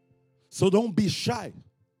 So don't be shy.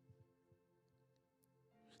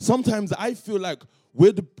 Sometimes I feel like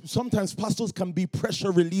sometimes pastors can be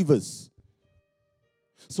pressure relievers.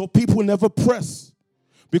 So people never press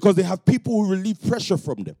because they have people who relieve pressure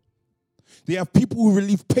from them. They have people who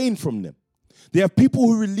relieve pain from them. They have people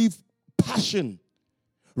who relieve passion.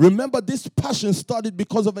 Remember, this passion started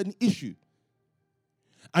because of an issue.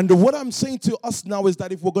 And what I'm saying to us now is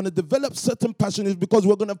that if we're going to develop certain passion, is because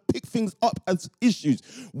we're going to pick things up as issues.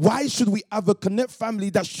 Why should we have a Connect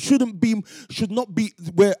family that should not be,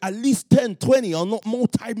 where at least 10, 20 are not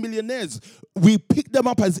multi-millionaires? We pick them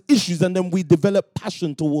up as issues and then we develop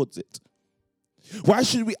passion towards it. Why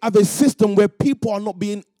should we have a system where people are not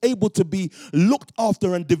being able to be looked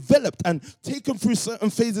after and developed and taken through certain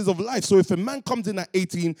phases of life? So if a man comes in at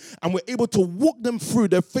 18 and we're able to walk them through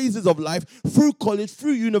their phases of life, through college,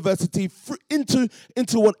 through university, into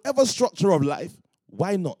whatever structure of life,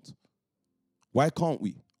 why not? Why can't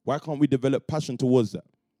we? Why can't we develop passion towards that?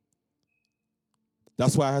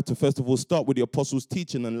 That's why I had to first of all start with the apostles'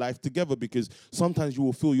 teaching and life together, because sometimes you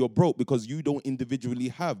will feel you're broke because you don't individually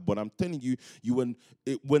have. But I'm telling you,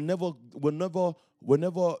 we're never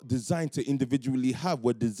designed to individually have.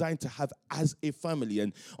 We're designed to have as a family.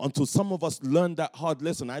 And until some of us learn that hard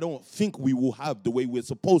lesson, I don't think we will have the way we're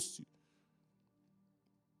supposed to.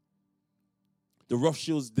 The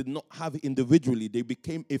Rothschilds did not have individually. They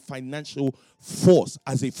became a financial force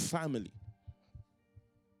as a family.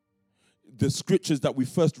 The scriptures that we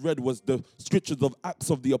first read was the scriptures of Acts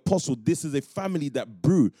of the Apostle. This is a family that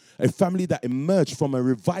grew, a family that emerged from a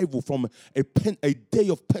revival, from a day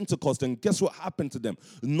of Pentecost. And guess what happened to them?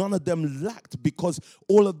 None of them lacked, because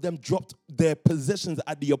all of them dropped their possessions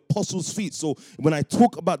at the apostles' feet. So when I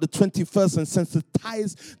talk about the 21st and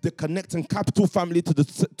sensitize the Connect and Capital family to the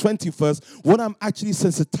 21st, what I'm actually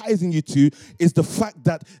sensitizing you to is the fact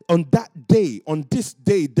that on this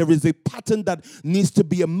day, there is a pattern that needs to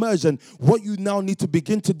be emerged. And what you now need to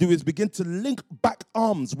begin to do is begin to link back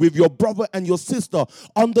arms with your brother and your sister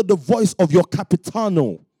under the voice of your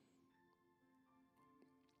capitano.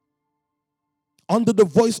 Under the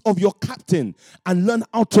voice of your captain, and learn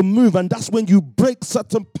how to move. And that's when you break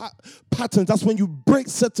certain patterns. That's when you break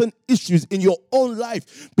certain issues in your own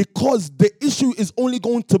life, because the issue is only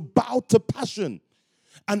going to bow to passion.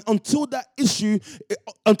 And until that issue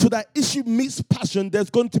meets passion, there's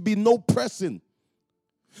going to be no pressing.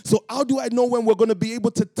 So how do I know when we're going to be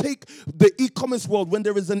able to take the e-commerce world, when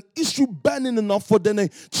there is an issue burning enough for then a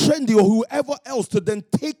Trendy or whoever else to then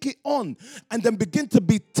take it on and then begin to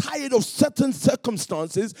be tired of certain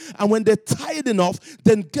circumstances? And when they're tired enough,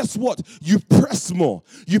 then guess what? You press more.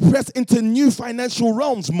 You press into new financial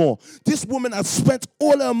realms more. This woman has spent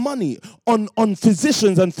all her money on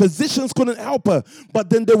physicians, and physicians couldn't help her. But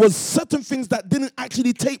then there was certain things that didn't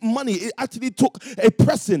actually take money. It actually took a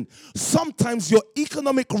pressing. Sometimes your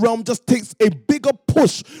economic realm just takes a bigger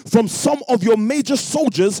push from some of your major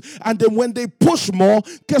soldiers, and then when they push more,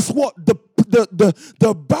 guess what?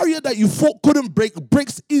 The barrier that you thought couldn't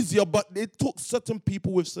breaks easier, but it took certain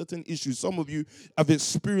people with certain issues. Some of you have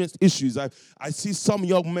experienced issues. I see some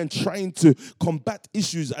young men trying to combat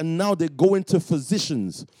issues, and now they go into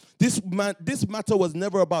physicians. This matter was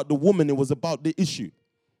never about the woman, it was about the issue.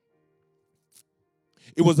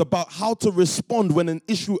 It was about how to respond when an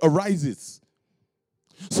issue arises.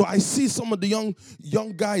 So I see some of the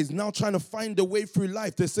young guys now trying to find their way through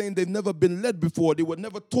life. They're saying they've never been led before. They were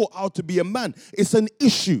never taught how to be a man. It's an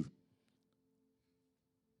issue.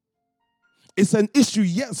 It's an issue,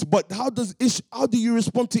 yes, but how do you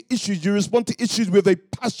respond to issues? You respond to issues with a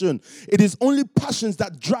passion. It is only passions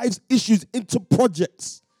that drives issues into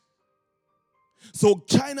projects. So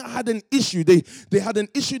China had an issue. They had an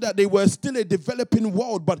issue that they were still a developing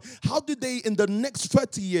world. But how did they, in the next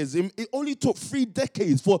 30 years, it only took 3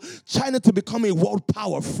 decades for China to become a world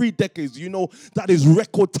power. 3 decades, that is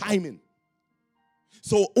record timing.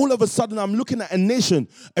 So all of a sudden, I'm looking at a nation,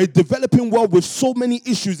 a developing world with so many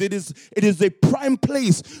issues. It is a prime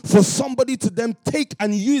place for somebody to then take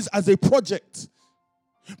and use as a project.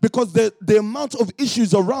 Because the amount of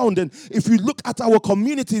issues around, and if you look at our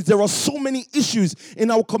communities, there are so many issues in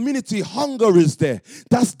our community. Hunger is there.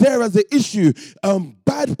 That's there as an issue.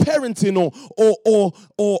 Bad parenting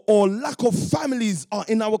or lack of families are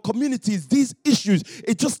in our communities. These issues,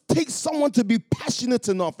 it just takes someone to be passionate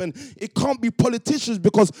enough, and it can't be politicians,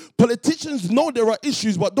 because politicians know there are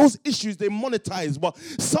issues, but those issues they monetize. But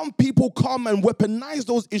some people come and weaponize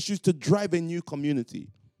those issues to drive a new community.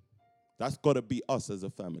 That's got to be us as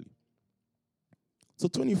a family. So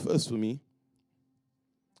 21st for me,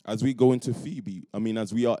 as we go into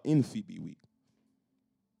as we are in Phoebe week,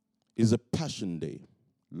 is a passion day,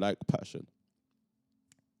 like passion.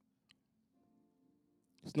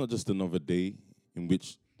 It's not just another day in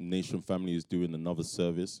which Nation Family is doing another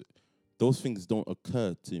service. Those things don't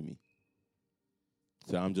occur to me.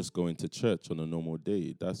 So I'm just going to church on a normal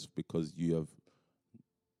day. That's because you have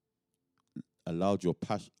allowed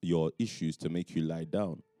your issues to make you lie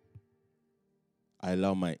down. I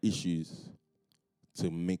allow my issues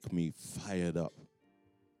to make me fired up.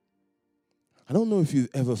 I don't know if you've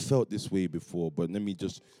ever felt this way before, but let me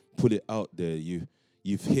just put it out there.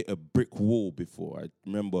 You've hit a brick wall before. I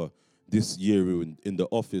remember this year in the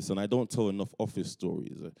office, and I don't tell enough office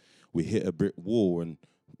stories. We hit a brick wall, and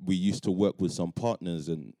we used to work with some partners,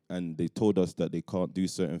 and they told us that they can't do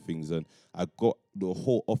certain things. And I got the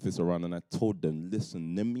whole office around, and I told them,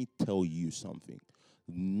 listen, let me tell you something.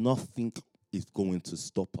 Nothing is going to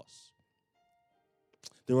stop us.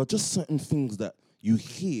 There are just certain things that you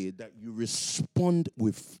hear that you respond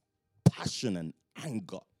with passion and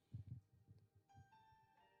anger.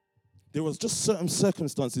 There was just certain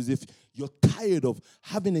circumstances, if you're tired of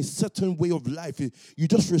having a certain way of life, you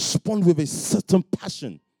just respond with a certain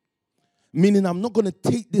passion. Meaning, I'm not going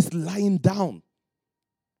to take this lying down.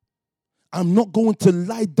 I'm not going to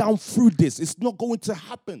lie down through this. It's not going to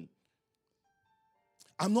happen.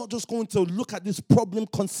 I'm not just going to look at this problem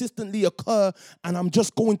consistently occur and I'm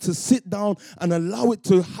just going to sit down and allow it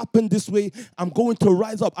to happen this way. I'm going to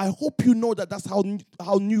rise up. I hope you know that that's how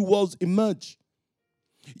new worlds emerge.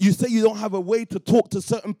 You say you don't have a way to talk to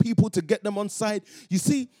certain people to get them on side. You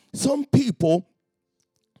see, some people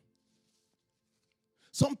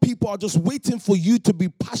are just waiting for you to be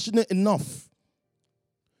passionate enough.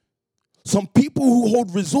 Some people who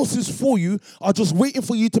hold resources for you are just waiting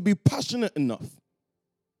for you to be passionate enough.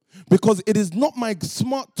 Because it is not my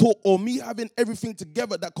smart talk or me having everything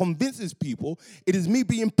together that convinces people. It is me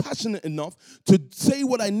being passionate enough to say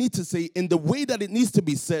what I need to say in the way that it needs to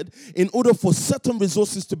be said in order for certain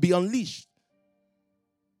resources to be unleashed.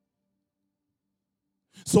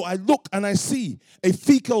 So I look and I see a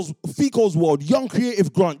Fico's World, Young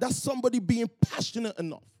Creative Grant. That's somebody being passionate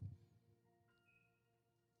enough.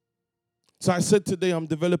 So I said today I'm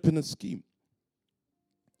developing a scheme.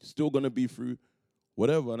 Still going to be through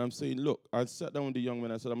whatever. And I'm saying, look, I sat down with the young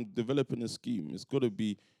man. I said, I'm developing a scheme. It's got to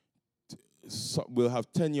be, we'll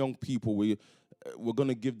have 10 young people. We're going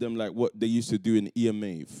to give them like what they used to do in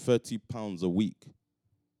EMA, £30 a week.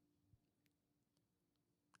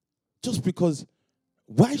 Just because,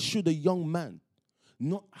 why should a young man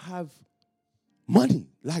not have money,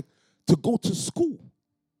 like to go to school?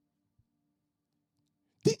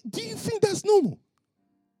 Do you think that's normal?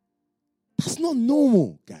 That's not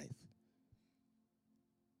normal, guys.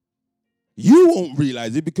 You won't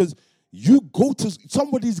realize it because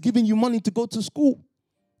somebody's giving you money to go to school.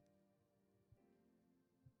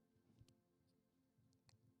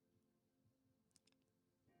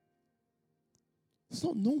 It's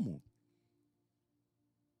not normal.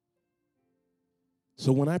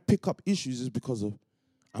 So when I pick up issues, it's because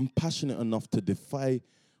I'm passionate enough to defy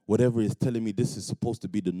whatever is telling me this is supposed to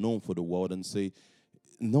be the norm for the world and say,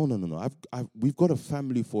 no. We've got a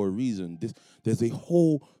family for a reason. There's a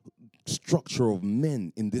whole structure of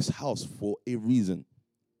men in this house for a reason.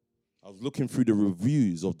 I was looking through the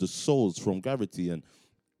reviews of the souls from Gravity,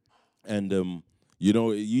 and you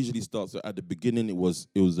know, it usually starts at the beginning. It was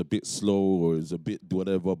a bit slow or it was a bit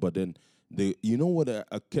whatever, but then you know what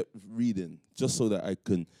I kept reading just so that I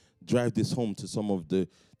can drive this home to some of the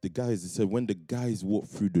guys. They said when the guys walk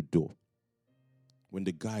through the door, when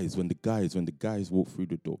the guys walk through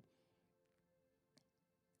the door.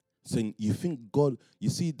 Saying, you think God, you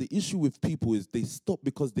see, the issue with people is they stop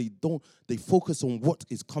because they focus on what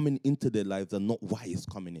is coming into their lives and not why it's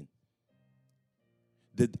coming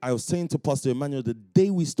in. I was saying to Pastor Emmanuel, the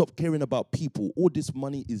day we stop caring about people, all this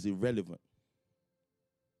money is irrelevant.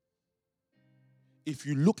 If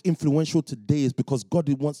you look influential today, it's because God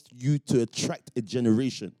wants you to attract a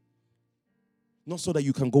generation. Not so that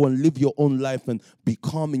you can go and live your own life and be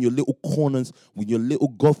calm in your little corners, with your little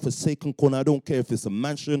God-forsaken corner. I don't care if it's a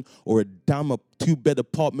mansion or a damn two-bed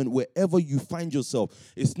apartment, wherever you find yourself.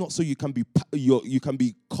 It's not so you can be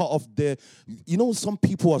cut off there. You know, some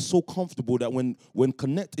people are so comfortable that when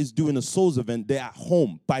Connect is doing a Souls event, they're at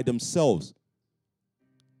home by themselves.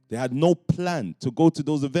 They had no plan to go to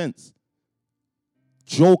those events.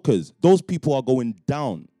 Jokers, those people are going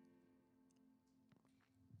down.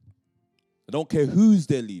 I don't care who's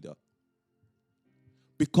their leader.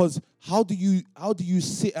 Because how do you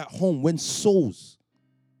sit at home when souls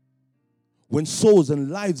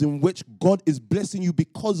and lives in which God is blessing you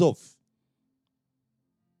because of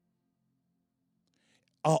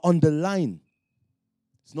are on the line?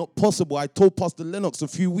 It's not possible. I told Pastor Lennox a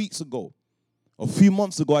few months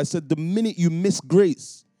ago, I said, the minute you miss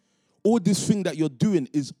grace, all this thing that you're doing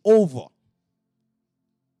is over.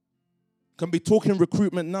 Can be talking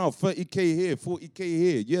recruitment now, 30K here, 40K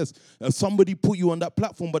here. Yes, somebody put you on that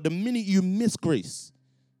platform, but the minute you miss grace,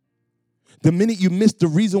 the minute you miss the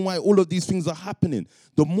reason why all of these things are happening,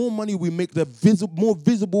 the more money we make, the more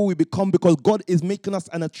visible we become because God is making us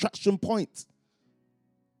an attraction point.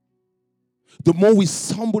 The more we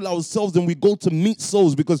humble ourselves and we go to meet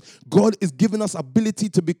souls, because God is giving us ability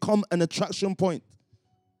to become an attraction point.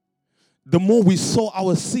 The more we sow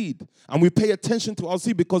our seed and we pay attention to our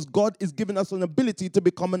seed, because God is giving us an ability to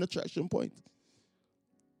become an attraction point.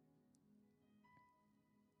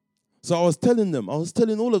 So I was telling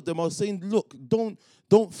all of them, I was saying, look,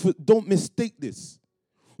 don't mistake this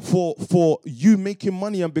for you making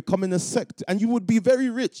money and becoming a sect. And you would be very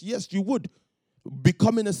rich. Yes, you would.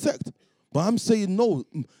 Becoming a sect. But I'm saying, no,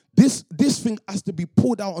 this thing has to be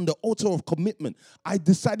poured out on the altar of commitment. I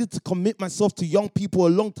decided to commit myself to young people a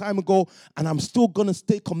long time ago, and I'm still going to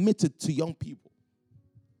stay committed to young people.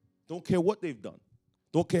 Don't care what they've done.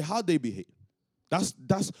 Don't care how they behave.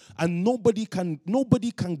 And nobody can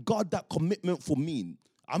guard that commitment for me.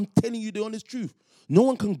 I'm telling you the honest truth. No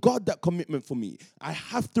one can guard that commitment for me. I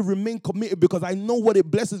have to remain committed because I know what it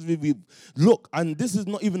blesses me with. Look, and this is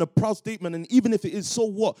not even a proud statement, and even if it is, so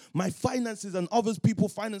what? My finances and others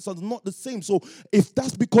people's finances are not the same. So if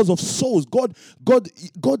that's because of souls, God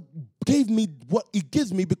gave me what he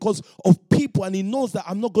gives me because of people, and he knows that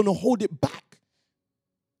I'm not going to hold it back.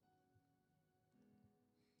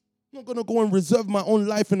 I'm not going to go and reserve my own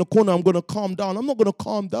life in the corner. I'm going to calm down. I'm not going to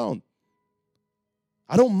calm down.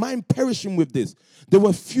 I don't mind perishing with this. There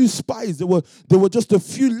were few spies. There were just a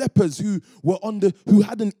few lepers who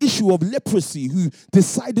had an issue of leprosy, who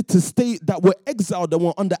decided to stay, that were exiled, that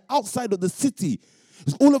were on the outside of the city.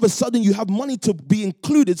 All of a sudden, you have money to be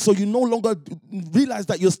included, so you no longer realize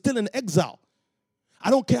that you're still in exile. I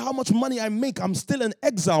don't care how much money I make, I'm still in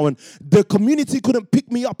exile, and the community couldn't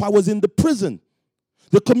pick me up. I was in the prison.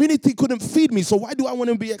 The community couldn't feed me, so why do I want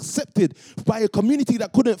to be accepted by a community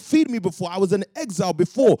that couldn't feed me before? I was an exile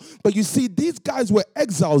before. But you see, these guys were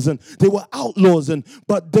exiles and they were outlaws,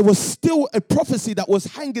 but there was still a prophecy that was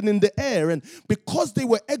hanging in the air. And because they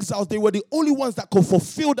were exiles, they were the only ones that could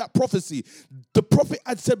fulfill that prophecy. The prophet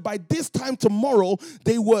had said by this time tomorrow,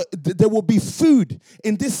 there will be food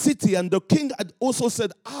in this city. And the king had also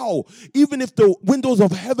said, even if the windows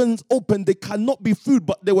of heavens open, there cannot be food.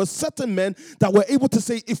 But there were certain men that were able to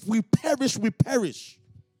say, if we perish, we perish.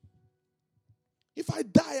 If I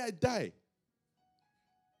die, I die.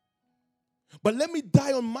 But let me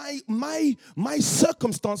die on my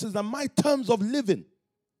circumstances and my terms of living.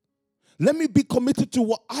 Let me be committed to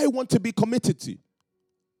what I want to be committed to.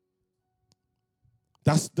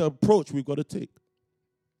 That's the approach we've got to take.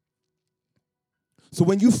 So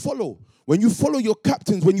when you follow your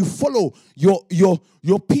captains, when you follow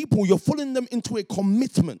your people, you're following them into a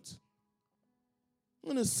commitment.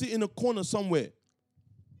 I'm going to sit in a corner somewhere,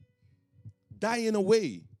 dying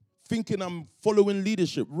away, thinking I'm following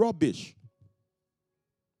leadership. Rubbish.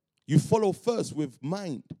 You follow first with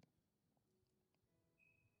mind.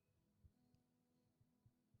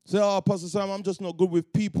 Say, Pastor Sam, I'm just not good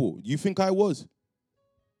with people. You think I was?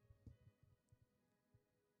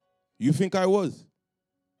 You think I was?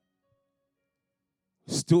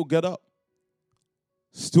 Still get up.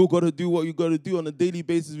 Still got to do what you got to do on a daily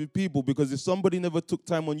basis with people, because if somebody never took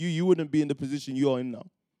time on you, you wouldn't be in the position you are in now.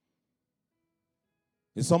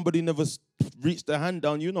 If somebody never reached their hand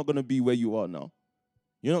down, you're not going to be where you are now.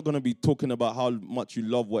 You're not going to be talking about how much you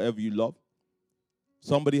love whatever you love.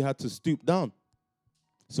 Somebody had to stoop down.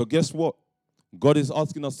 So guess what? God is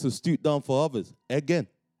asking us to stoop down for others again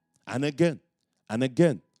and again and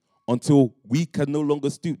again until we can no longer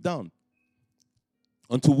stoop down.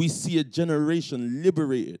 Until we see a generation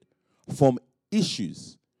liberated from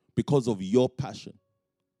issues because of your passion.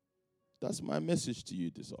 That's my message to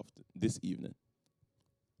you this evening.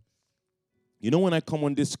 You know, when I come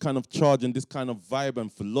on this kind of charge and this kind of vibe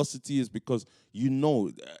and velocity, is because you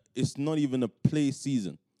know it's not even a play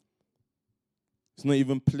season. It's not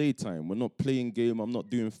even playtime. We're not playing game. I'm not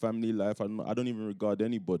doing family life. I don't even regard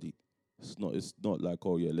anybody. It's not like,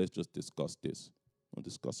 oh yeah, let's just discuss this. I'm not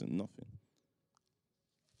discussing nothing.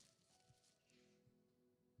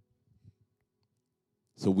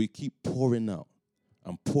 So we keep pouring out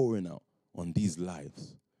and pouring out on these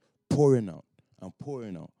lives. Pouring out and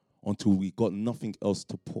pouring out until we got nothing else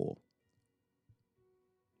to pour.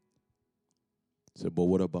 I said, but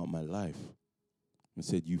what about my life? I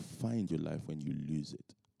said, you find your life when you lose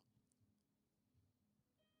it.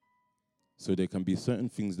 So there can be certain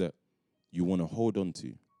things that you want to hold on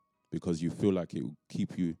to because you feel like it will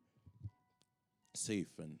keep you safe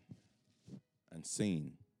and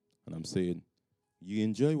sane. And I'm saying, you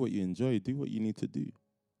enjoy what you enjoy, do what you need to do.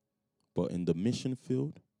 But in the mission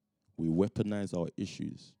field, we weaponize our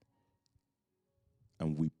issues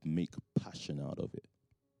and we make passion out of it.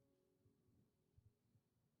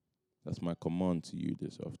 That's my command to you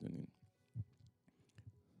this afternoon.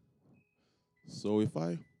 So if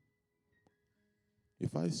I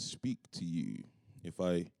if I speak to you, if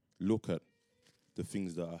I look at the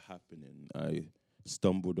things that are happening, I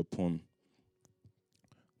stumbled upon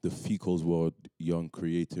the Fecals World Young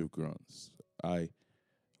Creative Grants. I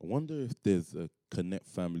wonder if there's a Connect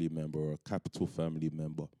family member or a Capital family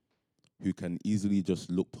member who can easily just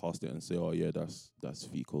look past it and say, oh yeah, that's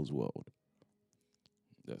Fecals World.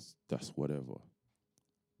 That's whatever.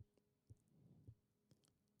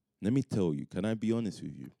 Let me tell you, can I be honest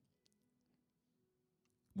with you?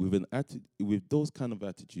 With those kind of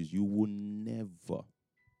attitudes, you will never,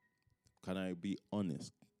 can I be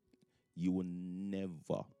honest? You will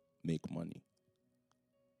never make money.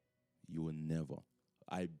 You will never.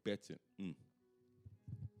 I bet it.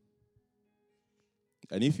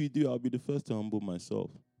 And if you do, I'll be the first to humble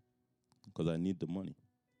myself because I need the money.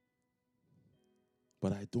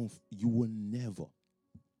 But you will never.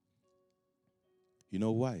 You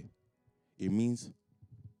know why? It means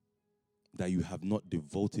that you have not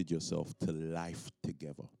devoted yourself to life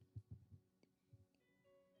together.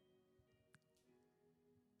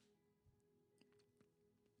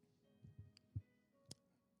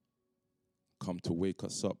 Come to wake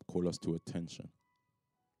us up, call us to attention.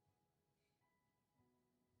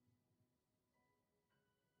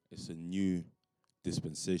 It's a new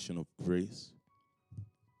dispensation of grace.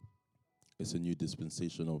 It's a new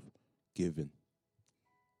dispensation of giving.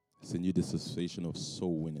 It's a new dispensation of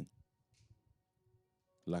soul winning.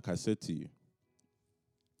 Like I said to you,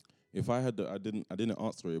 if I had I didn't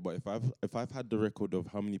answer it, but if I've had the record of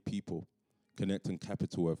how many people Connect and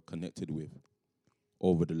Capital have connected with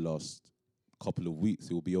over the last couple of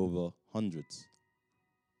weeks, it will be over hundreds.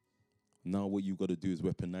 Now what you got to do is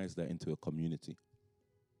weaponize that into a community.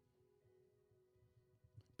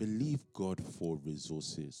 Believe God for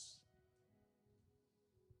resources.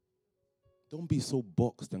 Don't be so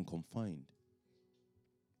boxed and confined.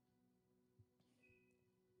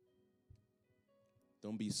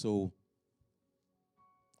 Don't be so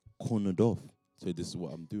cornered off. Say, this is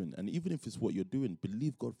what I'm doing. And even if it's what you're doing,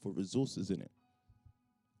 believe God for resources in it.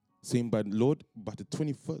 Saying, by Lord, by the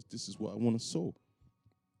 21st, this is what I want to sow.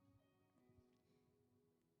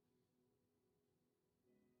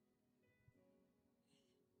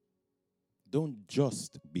 Don't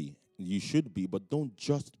just be. You should be, but don't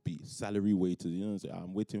just be salary weighted. You know, say,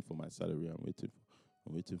 I'm waiting for my salary. I'm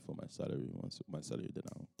waiting for my salary. Once my salary, then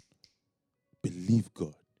I'll believe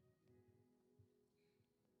God.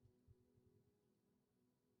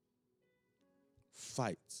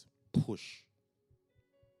 Fight, push,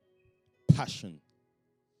 passion,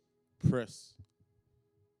 press,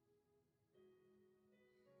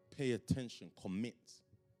 pay attention, commit.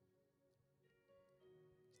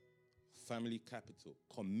 Family capital,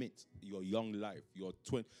 commit your young life.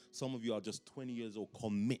 Some of you are just 20 years old,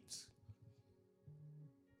 commit.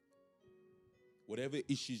 Whatever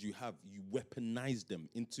issues you have, you weaponize them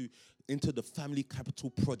into the family capital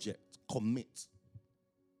project. Commit.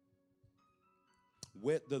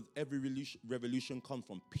 Where does every revolution come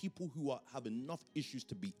from? People who have enough issues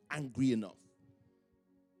to be angry enough.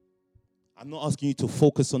 I'm not asking you to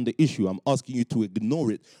focus on the issue. I'm asking you to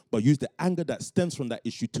ignore it, but use the anger that stems from that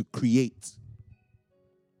issue to create.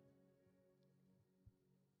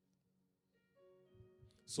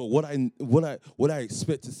 So what I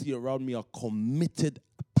expect to see around me are committed,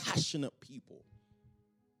 passionate people.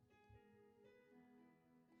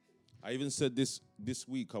 I even said this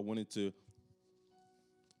week. I wanted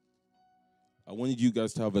you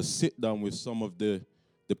guys to have a sit down with some of the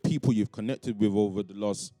people you've connected with over the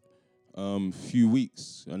last few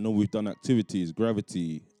weeks. I know we've done activities,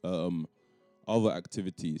 Gravity, other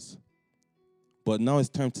activities. But now it's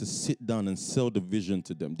time to sit down and sell the vision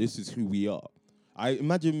to them. This is who we are. I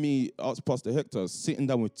imagine me, ask Pastor Hector, sitting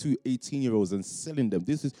down with two 18-year-olds and selling them.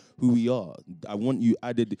 This is who we are. I want you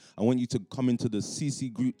to come into the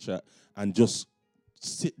CC group chat and just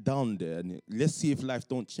sit down there and let's see if life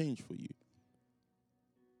don't change for you.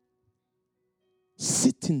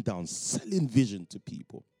 Sitting down, selling vision to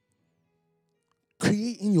people.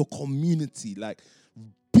 Creating your community, like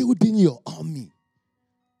building your army.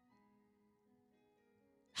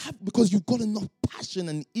 Because you've got enough passion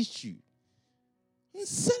and issue. I'm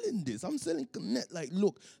selling this. I'm selling Connect. Like,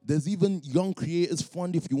 look, there's even Young Creators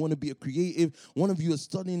Fund if you want to be a creative. One of you is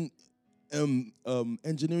studying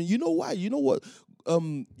engineering. You know why? You know what?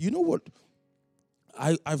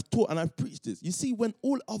 I've taught and I've preached this. You see, when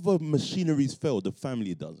all other machineries fail, the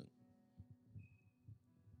family doesn't.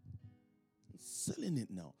 I'm selling it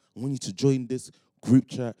now. I want you to join this group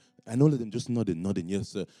chat. And all of them just nodding. Yes,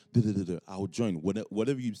 sir. I'll join.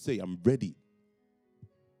 Whatever you say, I'm ready.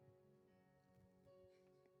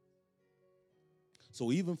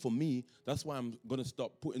 So even for me, that's why I'm going to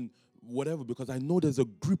start putting whatever, because I know there's a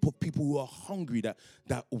group of people who are hungry that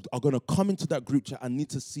are going to come into that group chat and need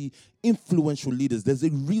to see influential leaders. There's a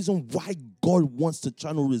reason why God wants to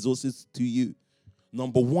channel resources to you.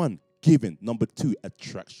 Number one, giving. Number two,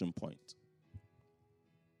 attraction point.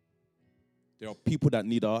 There are people that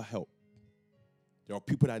need our help. There are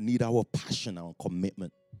people that need our passion, our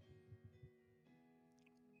commitment.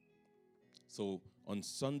 So on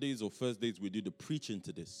Sundays or Thursdays, we do the preaching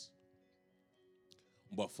to this.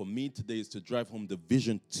 But for me today is to drive home the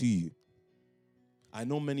vision to you. I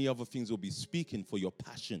know many other things will be speaking for your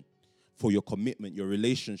passion, for your commitment. Your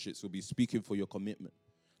relationships will be speaking for your commitment.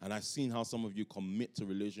 And I've seen how some of you commit to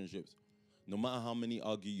relationships. No matter how many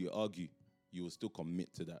you argue, you will still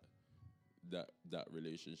commit to that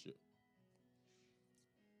relationship.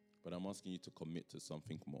 But I'm asking you to commit to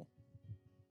something more.